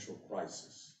financial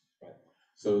crisis. Right.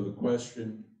 So the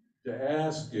question to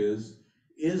ask is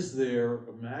there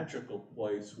a magical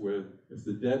place where if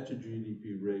the debt to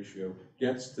GDP ratio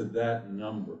gets to that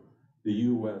number, the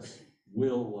US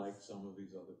will, like some of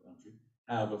these other countries,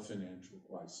 have a financial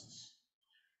crisis?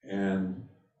 And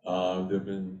there have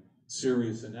been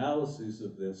serious analyses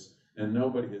of this, and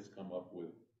nobody has come up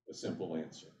with a simple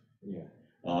answer. Yeah.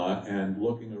 And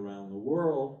looking around the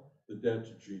world, the debt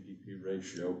to GDP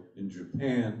ratio in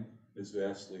Japan is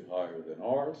vastly higher than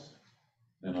ours.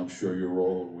 And I'm sure you're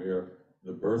all aware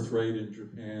the birth rate in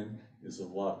Japan is a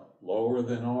lot lower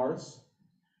than ours.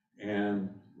 And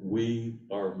we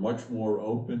are much more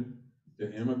open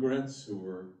to immigrants who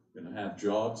are going to have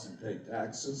jobs and pay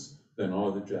taxes than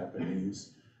are the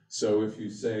Japanese. So if you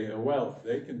say, oh, well, if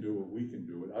they can do it, we can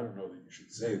do it. I don't know that you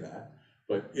should say that.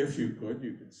 But if you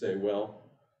could say, well,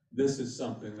 this is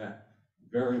something that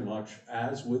very much,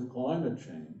 as with climate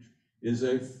change, is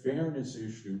a fairness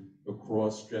issue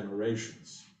across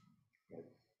generations.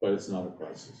 But it's not a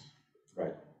crisis.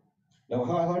 Right. Now,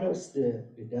 how does the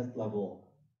debt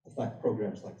level affect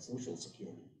programs like Social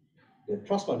Security? The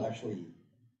trust fund actually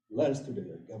lends to the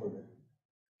government.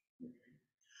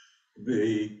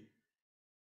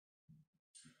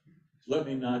 Let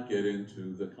me not get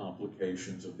into the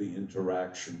complications of the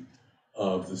interaction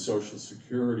of the Social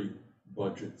Security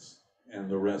budgets and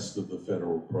the rest of the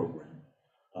federal program.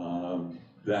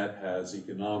 That has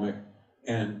economic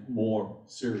and, more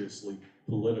seriously,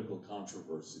 political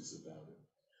controversies about it.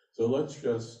 So let's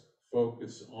just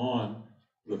focus on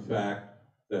the fact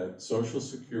that Social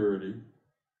Security,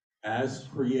 as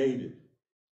created,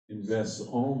 invests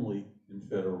only in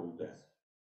federal debt.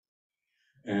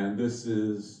 And this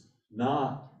is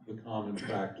not the common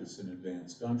practice in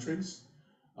advanced countries.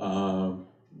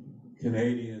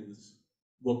 Canadians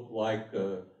look like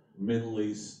a Middle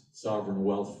East sovereign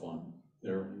wealth fund.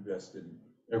 They're invested in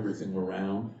everything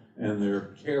around, and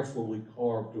they're carefully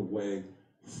carved away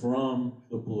from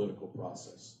the political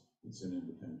process. It's an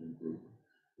independent group.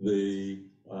 The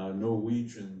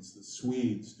Norwegians, the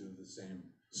Swedes do the same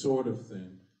sort of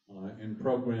thing in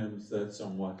programs that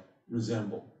somewhat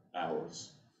resemble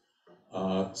ours.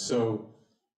 So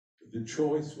the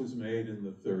choice was made in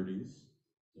the 30s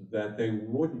that they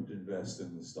wouldn't invest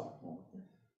in the stock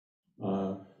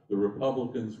market. The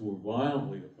Republicans were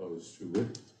violently opposed to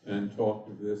it and talked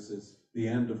of this as the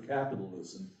end of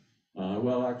capitalism.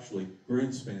 Well, actually,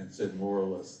 Greenspan said more or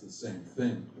less the same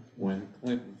thing when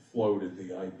Clinton floated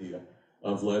the idea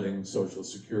of letting Social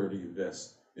Security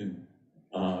invest in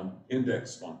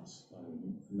index funds.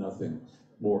 Nothing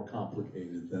more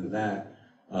complicated than that.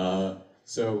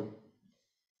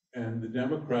 And the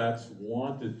Democrats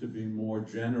wanted to be more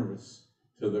generous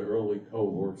to the early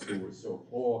cohorts who were so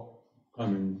poor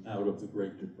coming out of the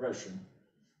Great Depression.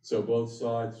 So both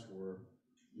sides were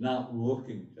not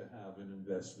looking to have an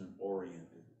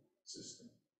investment-oriented system.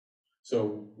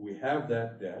 So we have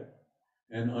that debt,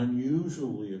 and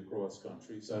unusually across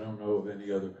countries, I don't know of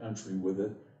any other country with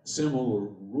a similar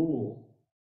rule,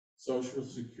 Social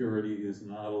Security is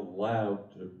not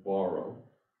allowed to borrow,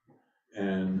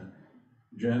 and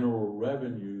general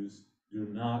revenues do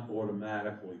not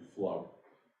automatically flow.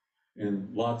 In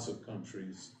lots of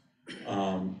countries,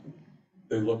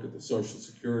 they look at the Social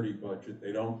Security budget,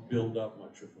 they don't build up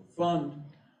much of a fund,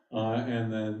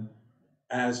 and then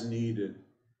as needed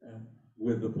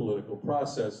with the political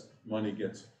process, money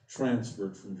gets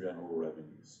transferred from general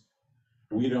revenues.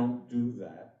 We don't do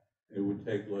that. It would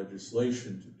take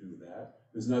legislation to do that.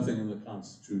 There's nothing in the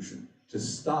Constitution to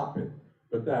stop it,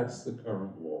 but that's the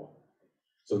current law.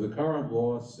 So the current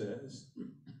law says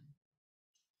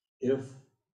if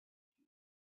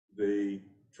the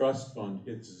trust fund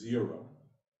hits zero,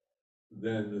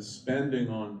 then the spending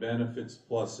on benefits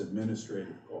plus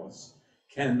administrative costs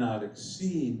cannot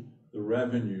exceed the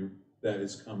revenue that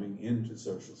is coming into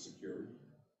Social Security.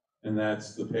 And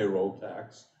that's the payroll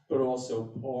tax, but also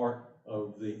part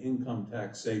of the income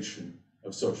taxation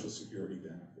of Social Security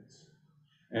benefits.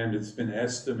 And it's been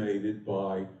estimated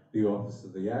by the Office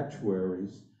of the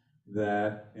Actuaries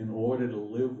that in order to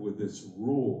live with this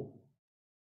rule,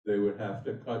 they would have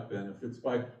to cut benefits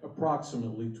by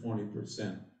approximately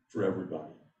 20% for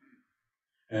everybody.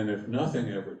 And if nothing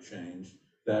ever changed,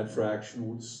 that fraction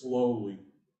would slowly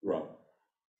grow.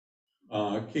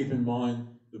 Keep in mind,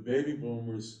 the baby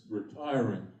boomers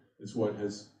retiring is what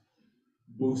has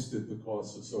boosted the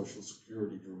cost of Social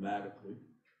Security dramatically.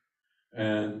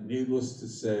 And needless to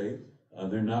say,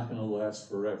 they're not going to last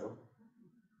forever.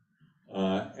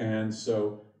 And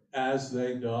so as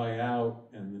they die out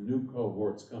and the new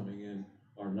cohorts coming in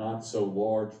are not so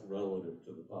large relative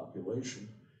to the population,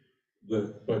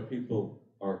 but people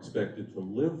are expected to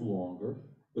live longer,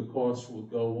 the cost will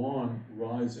go on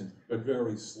rising, but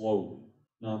very slowly,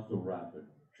 not the rapid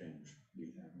change we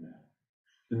have now.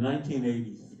 The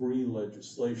 1983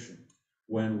 legislation,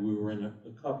 when we were in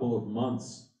a couple of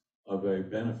months of a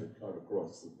benefit cut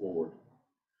across the board,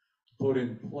 put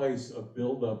in place a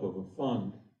buildup of a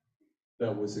fund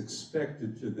that was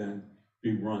expected to then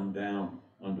be run down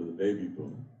under the baby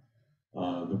boom.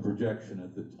 The projection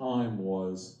at the time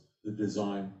was the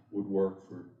design would work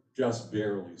for just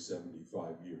barely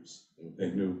 75 years. They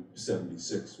knew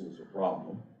 76 was a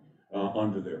problem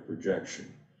under their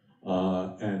projection.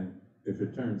 And if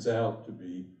it turns out to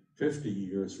be 50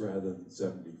 years rather than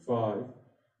 75,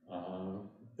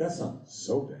 that's not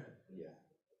so bad. Yeah.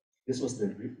 This was the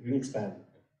Greenspan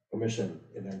Commission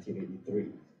in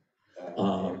 1983.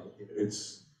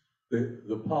 It's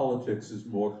the politics is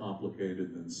more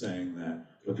complicated than saying that,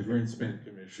 but the Greenspan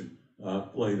Commission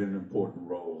played an important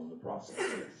role in the process.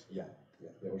 Yeah,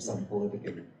 there was some political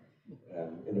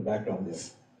in the background there.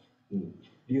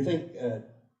 Do you think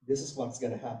this is what's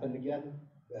going to happen again?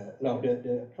 Now,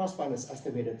 the trust fund is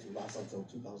estimated to last until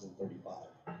 2035.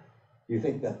 Do you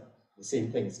think that the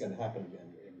same thing is going to happen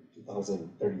again in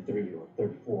 2033 or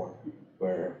 34,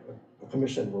 where a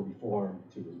commission will be formed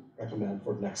to recommend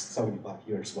for the next 75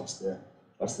 years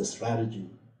what's the strategy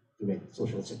to make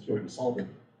Social Security solvent.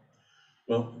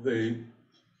 Well, the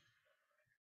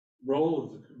role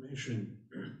of the commission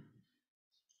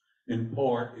in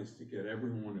part is to get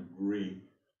everyone agreed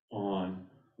on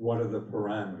what are the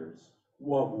parameters.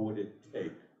 What would it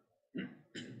take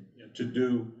to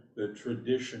do the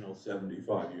traditional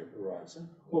 75-year horizon?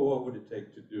 Or what would it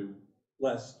take to do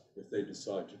less if they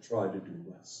decide to try to do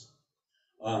less?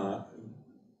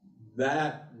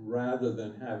 That, rather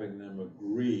than having them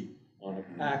agree on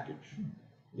a package,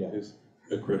 is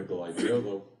a critical idea,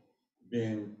 although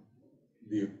being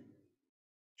the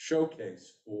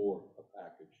showcase for a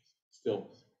package still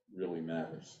really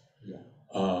matters. Yeah.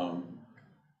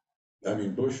 I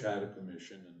mean, Bush had a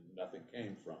commission and nothing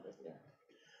came from it.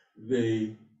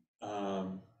 The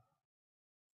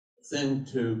thing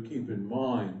to keep in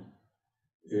mind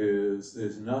is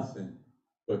there's nothing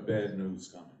but bad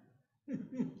news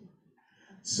coming.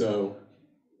 So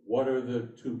what are the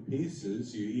two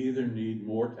pieces? You either need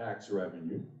more tax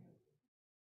revenue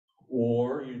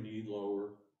or you need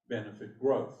lower benefit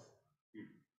growth.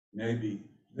 Maybe,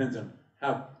 depends on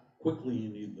how quickly you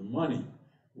need the money,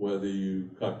 whether you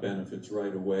cut benefits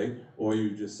right away or you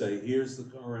just say, here's the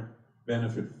current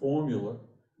benefit formula,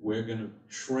 we're going to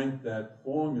shrink that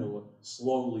formula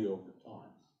slowly over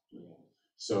time.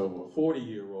 So a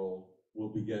 40-year-old will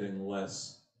be getting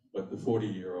less, but the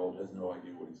 40-year-old has no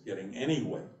idea what he's getting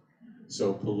anyway.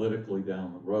 So politically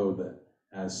down the road, that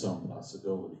has some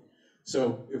possibility.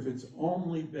 So if it's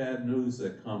only bad news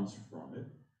that comes from it,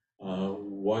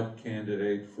 what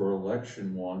candidate for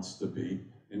election wants to be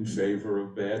in favor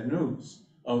of bad news?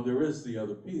 Oh, there is the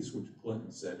other piece, which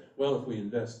Clinton said, well, if we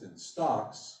invest in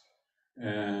stocks,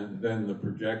 and then the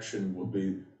projection will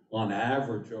be, on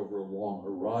average, over a long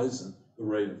horizon, the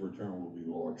rate of return will be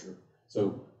larger.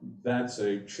 So that's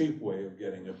a cheap way of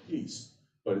getting a piece,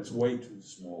 but it's way too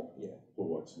small for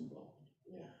what's involved.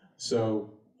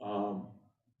 So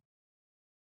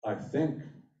I think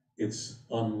it's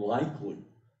unlikely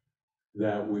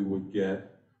that we would get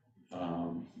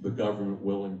the government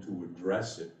willing to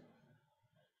address it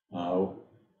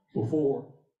before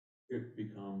it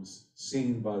becomes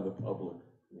seen by the public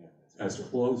as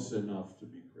close enough to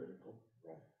be critical.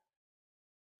 Right.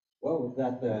 Well, with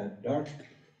that dark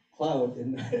cloud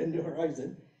in the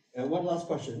horizon, one last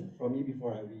question from me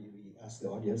before we ask the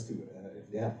audience to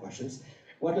if they have questions.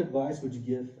 What advice would you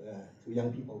give to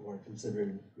young people who are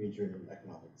considering majoring in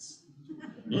economics?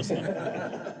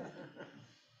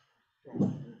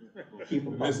 Keep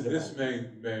a positive This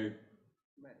may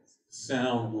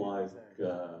sound like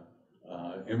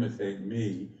imitate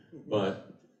me,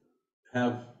 but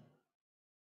have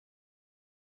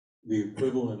the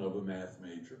equivalent of a math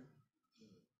major.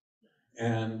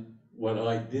 And what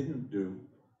I didn't do,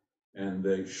 and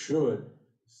they should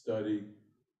study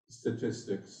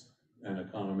statistics and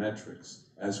econometrics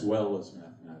as well as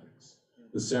mathematics.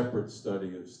 The separate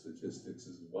study of statistics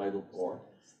is a vital part.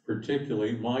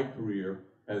 Particularly, my career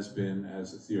has been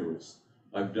as a theorist.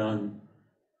 I've done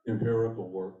empirical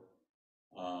work,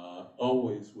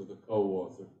 always with a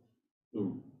co-author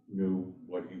who knew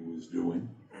what he was doing.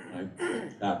 I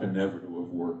happen never to have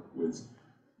worked with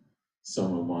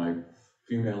some of my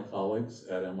female colleagues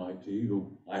at MIT,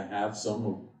 who I have some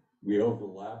of, we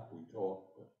overlap, we talk,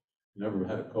 but never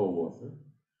had a co-author.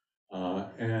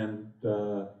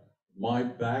 My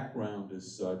background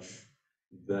is such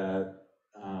that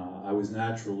I was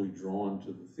naturally drawn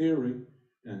to the theory,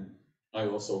 and I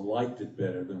also liked it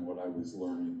better than what I was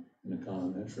learning in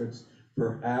econometrics.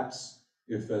 Perhaps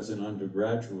if as an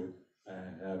undergraduate I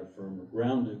had a firmer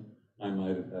grounding, I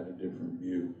might have had a different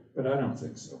view, but I don't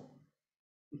think so.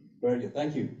 Very good,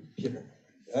 thank you, Peter.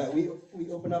 We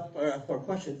open up for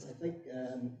questions. I think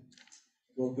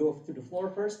we'll go to the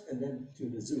floor first and then to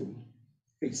the Zoom.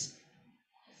 Please.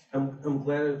 I'm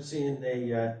glad I'm seeing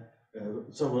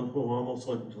someone who almost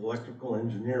went into electrical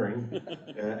engineering.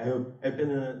 I've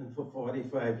been in it for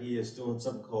 45 years doing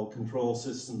something called control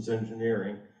systems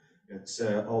engineering. It's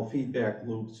all feedback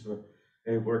loops.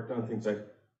 I worked on things like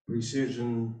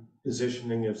precision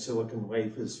positioning of silicon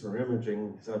wafers for imaging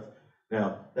and stuff.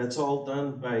 Now, that's all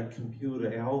done by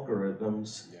computer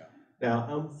algorithms. Yeah. Now,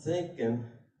 I'm thinking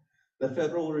the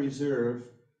Federal Reserve,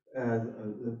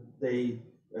 they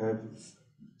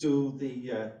do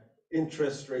the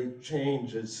interest rate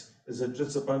changes. Is it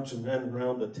just a bunch of men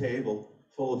around a table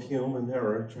full of human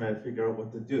error trying to figure out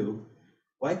what to do?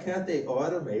 Why can't they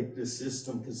automate this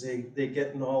system? Because they're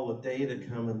getting all the data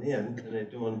coming in and they're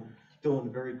doing a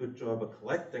very good job of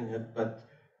collecting it, but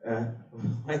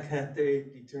why can't they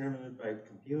determine it by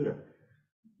computer?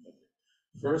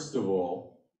 First of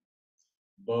all,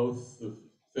 both the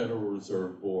Federal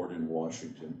Reserve Board in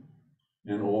Washington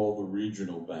and all the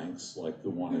regional banks, like the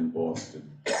one in Boston,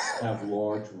 have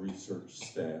large research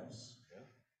staffs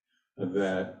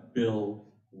that build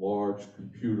large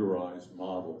computerized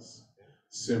models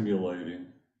simulating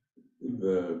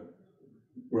the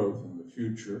growth in the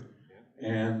future.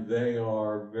 And they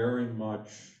are very much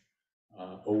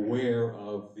aware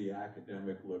of the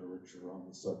academic literature on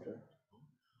the subject.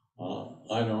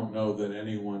 I don't know that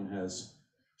anyone has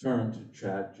turned to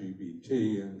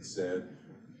ChatGPT and said,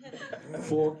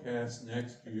 forecast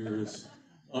next year's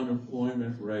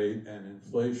unemployment rate and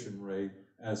inflation rate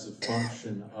as a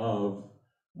function of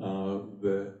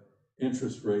the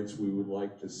interest rates we would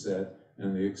like to set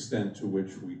and the extent to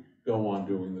which we go on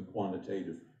doing the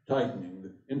quantitative tightening.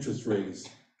 The interest rate is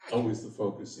always the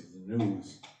focus of the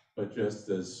news, but just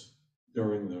as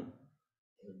during the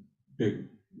big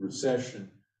recession,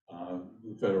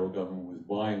 the federal government was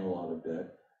buying a lot of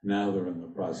debt. Now they're in the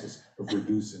process of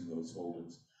reducing those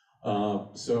holdings.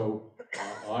 So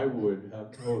I would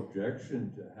have no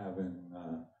objection to having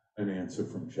an answer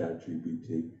from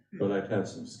ChatGPT, but I'd have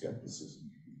some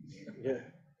skepticism. Yeah.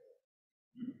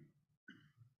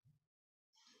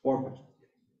 More questions?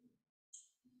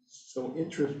 So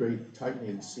interest rate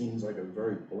tightening seems like a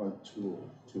very blunt tool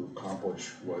to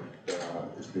accomplish what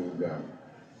is being done.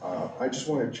 I just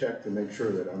want to check to make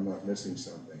sure that I'm not missing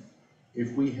something.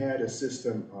 If we had a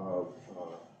system of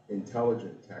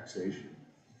intelligent taxation,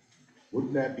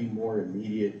 wouldn't that be more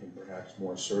immediate and perhaps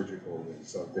more surgical than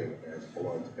something as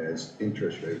blunt as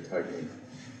interest rate tightening,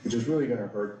 which is really going to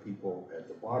hurt people at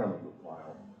the bottom of the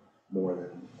pile more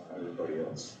than everybody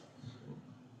else?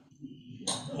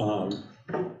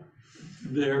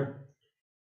 There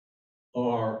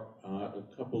are a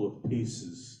couple of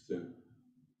pieces to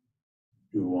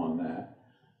do on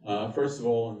that. First of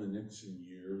all, in the Nixon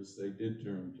years, they did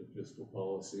turn to fiscal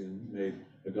policy and made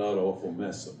a god-awful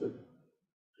mess of it.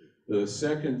 The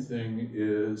second thing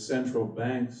is central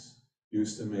banks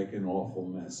used to make an awful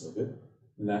mess of it,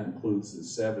 and that includes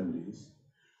the 70s,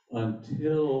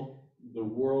 until the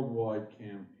worldwide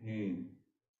campaign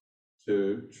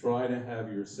to try to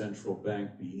have your central bank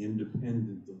be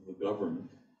independent of the government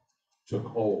took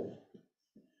hold.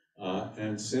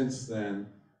 And since then,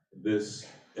 this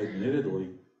admittedly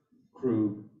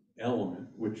crude element,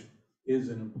 which is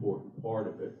an important part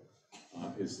of it,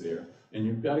 is there. And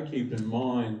you've got to keep in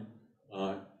mind,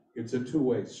 it's a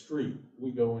two-way street.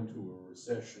 We go into a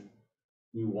recession,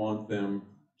 we want them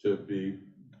to be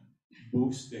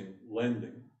boosting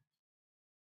lending,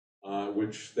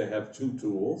 which they have two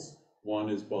tools. One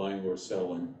is buying or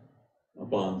selling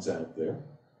bonds out there.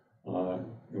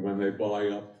 And when they buy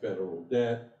up federal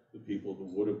debt, the people who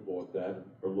would have bought that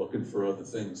are looking for other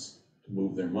things to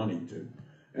move their money to.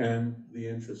 And the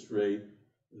interest rate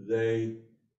they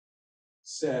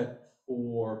set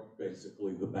for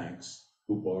basically the banks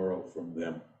who borrow from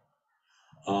them.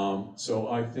 So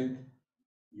I think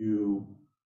you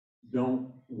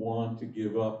don't want to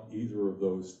give up either of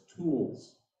those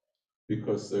tools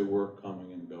because they were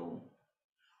coming and going.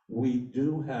 We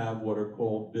do have what are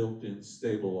called built-in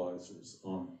stabilizers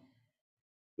on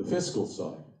the fiscal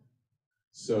side.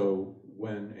 So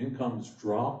when incomes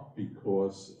drop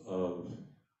because of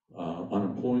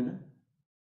unemployment,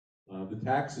 the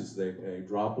taxes they pay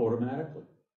drop automatically.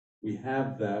 We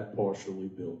have that partially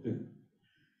built in.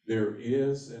 There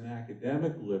is an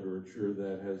academic literature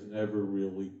that has never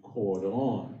really caught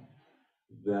on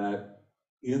that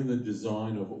in the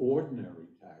design of ordinary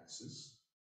taxes,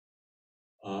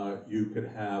 you could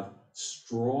have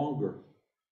stronger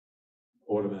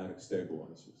automatic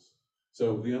stabilizers.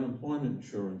 So the unemployment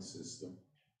insurance system,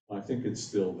 I think it's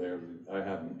still there. I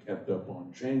haven't kept up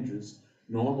on changes.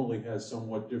 Normally has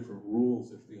somewhat different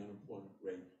rules if the unemployment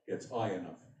rate gets high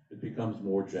enough. It becomes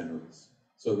more generous.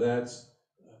 So that's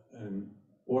an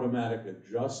automatic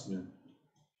adjustment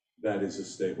that is a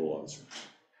stabilizer.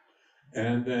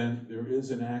 And then there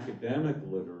is an academic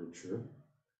literature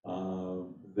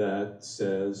that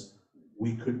says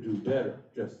we could do better,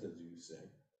 just as you say.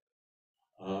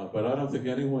 But I don't think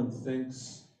anyone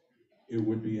thinks it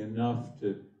would be enough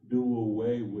to do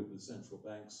away with the central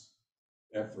bank's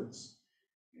efforts.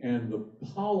 And the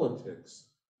politics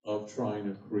of trying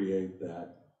to create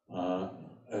that,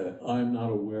 I'm not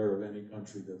aware of any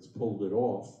country that's pulled it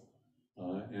off.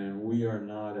 And we are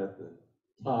not at the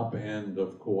top end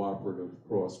of cooperative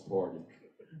cross-party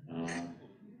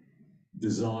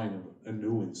design of a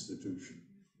new institution.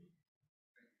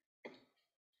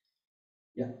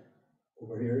 Yeah,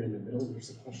 over here in the middle,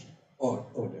 there's a question. Oh,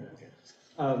 there, okay.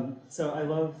 So I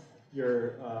love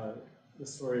your the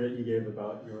story that you gave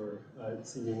about your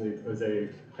seemingly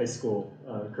prosaic high school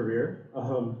career,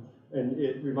 and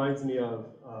it reminds me of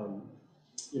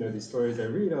these stories I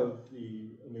read of the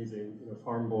amazing,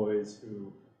 farm boys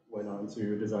who went on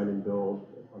to design and build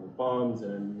atomic bombs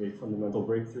and make fundamental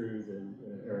breakthroughs in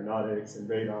aeronautics and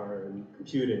radar and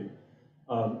computing.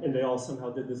 And they all somehow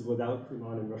did this without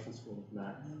Kumon and Russian School of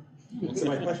Math. So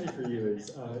my question for you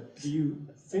is, do you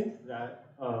think that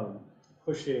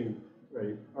pushing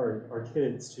our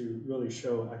kids to really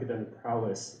show academic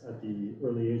prowess at the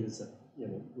early ages that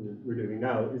we're doing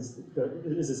now, is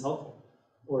this helpful?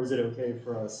 Or is it okay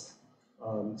for us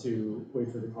to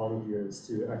wait for the college years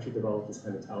to actually develop this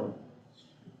kind of talent?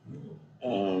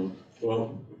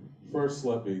 Well, first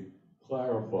let me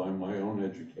clarify my own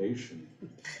education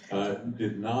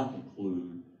did not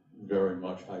include very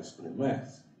much high school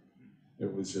math.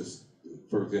 It was just,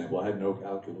 for example, I had no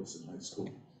calculus in high school.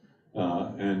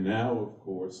 And now, of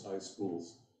course, high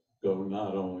schools go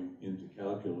not only into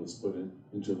calculus, but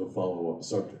into the follow-up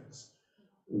subjects.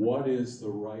 What is the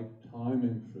right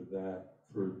timing for that,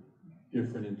 for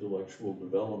different intellectual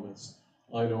developments?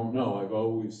 I don't know. I've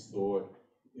always thought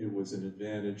it was an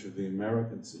advantage of the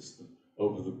American system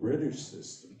over the British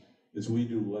system, is we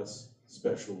do less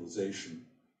specialization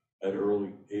at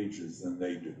early ages than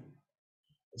they do.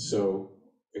 So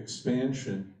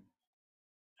expansion,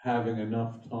 having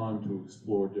enough time to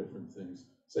explore different things,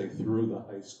 say through the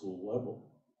high school level,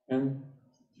 and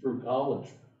through college,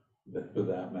 for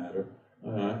that matter,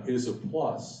 is a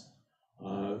plus.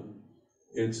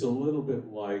 It's a little bit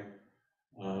like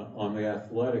on the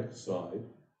athletic side,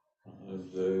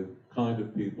 the kind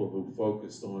of people who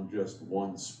focused on just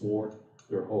one sport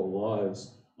their whole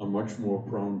lives are much more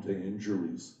prone to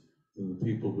injuries than the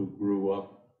people who grew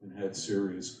up and had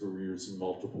serious careers in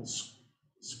multiple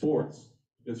sports,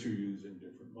 because you're using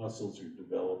different muscles, you're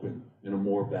developing in a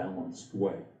more balanced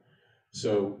way.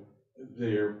 So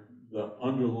the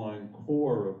underlying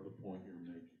core of the point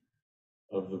you're making,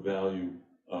 of the value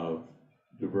of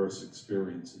diverse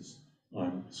experiences,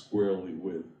 I'm squarely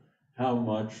with. How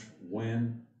much,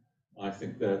 when, I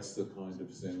think that's the kind of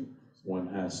thing one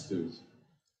has to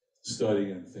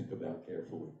study and think about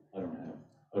carefully. I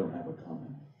don't have a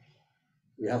comment.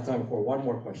 We have time for one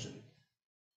more question.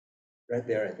 Right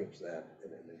there, I think that.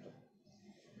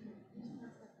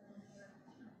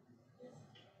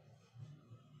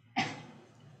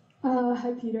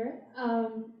 Hi, Peter.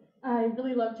 I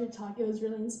really loved your talk. It was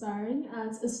really inspiring.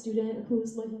 As a student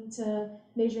who's looking to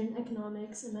major in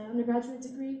economics in my undergraduate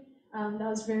degree, that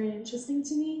was very interesting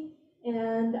to me.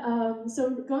 And so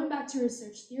going back to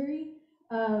research theory,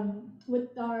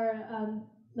 with our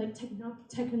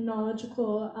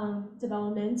technological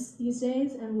developments these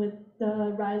days, and with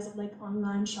the rise of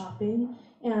online shopping,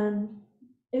 and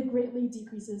it greatly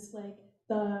decreases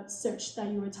the search that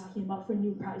you were talking about for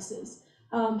new prices.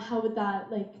 How would that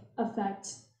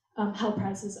affect how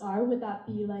prices are? Would that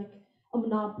be a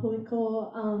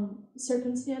monopolical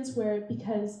circumstance where,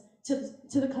 because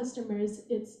to the customers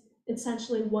it's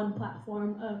essentially one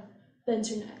platform of the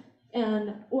internet,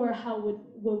 and or how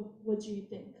would you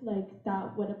think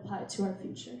that would apply to our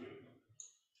future?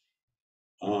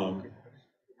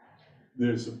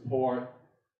 There's a part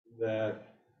that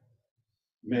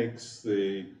makes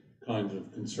the kinds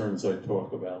of concerns I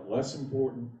talk about less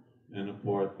important, and a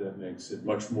part that makes it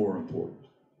much more important.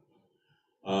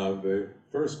 The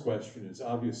first question is,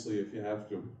 obviously, if you have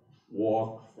to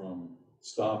walk from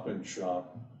Stop and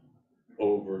Shop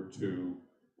over to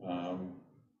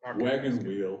Wagon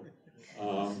Wheel,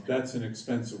 that's an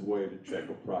expensive way to check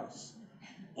a price.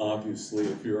 Obviously,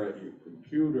 if you're at your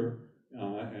computer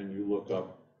and you look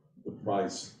up the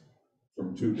price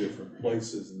from two different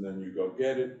places and then you go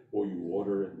get it, or you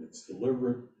order it and it's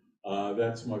delivered,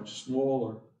 that's much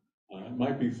smaller. It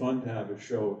might be fun to have a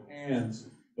show of hands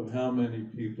of how many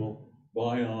people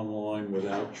buy online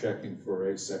without checking for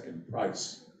a second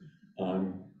price.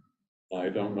 I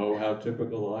don't know how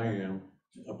typical I am,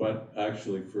 but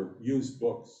actually for used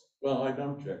books, well, I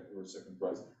don't check for a second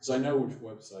price, because I know which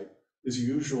website is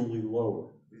usually lower.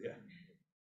 Yeah.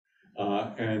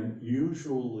 And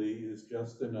usually is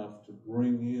just enough to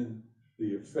bring in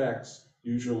the effects,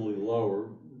 usually lower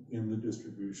in the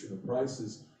distribution of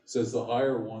prices, says the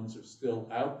higher ones are still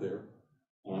out there.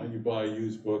 You buy a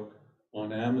used book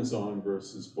on Amazon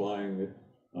versus buying it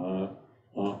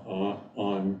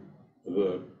on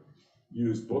the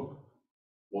used book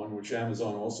one, which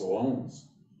Amazon also owns.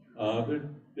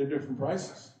 They're different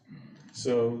prices.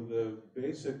 So the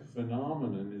basic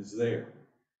phenomenon is there.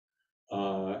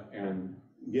 And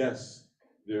yes,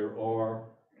 there are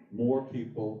more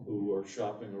people who are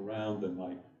shopping around than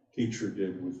my teacher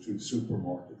did with 2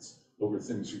 supermarkets over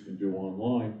things you can do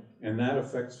online, and that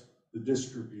affects the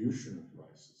distribution of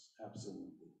prices,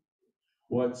 absolutely.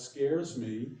 What scares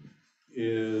me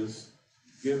is,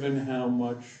 given how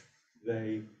much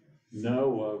they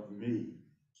know of me,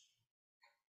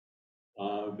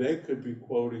 they could be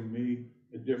quoting me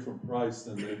a different price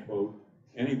than they quote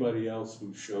anybody else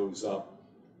who shows up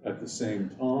at the same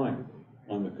time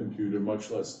on the computer,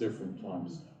 much less different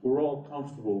times. We're all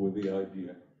comfortable with the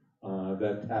idea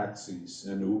that taxis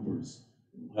and Ubers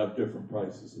have different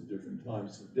prices at different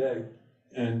times of day,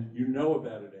 and you know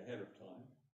about it ahead of time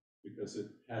because it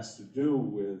has to do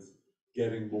with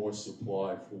getting more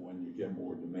supply for when you get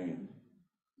more demand.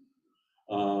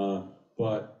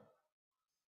 But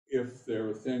if there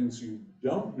are things you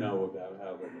don't know about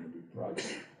how they're going to be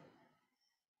priced,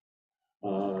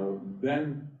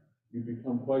 then you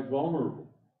become quite vulnerable.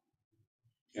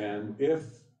 And if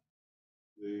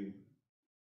the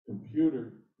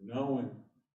computer, knowing,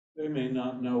 they may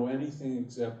not know anything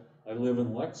except I live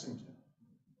in Lexington,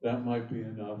 that might be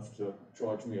enough to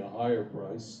charge me a higher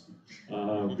price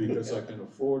because I can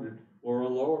afford it, or a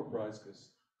lower price because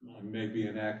I may be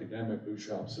an academic who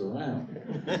shops around.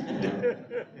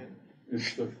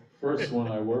 It's the first one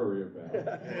I worry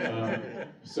about.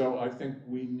 So I think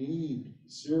we need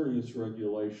serious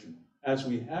regulation, as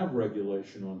we have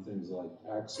regulation on things like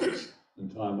taxes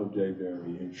and time of day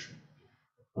variation,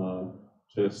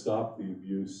 to stop the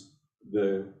abuse.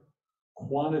 The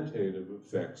quantitative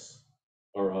effects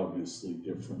are obviously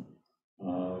different,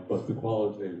 but the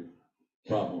qualitative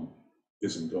problem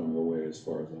isn't going away as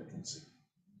far as I can see.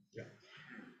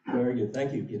 Very good,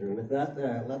 thank you, Peter. With that,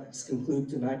 let's conclude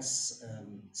tonight's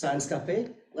Science Cafe.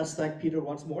 Let's thank Peter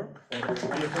once more for the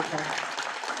wonderful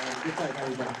talk. Good night,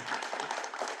 everybody.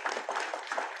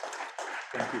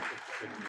 Thank you.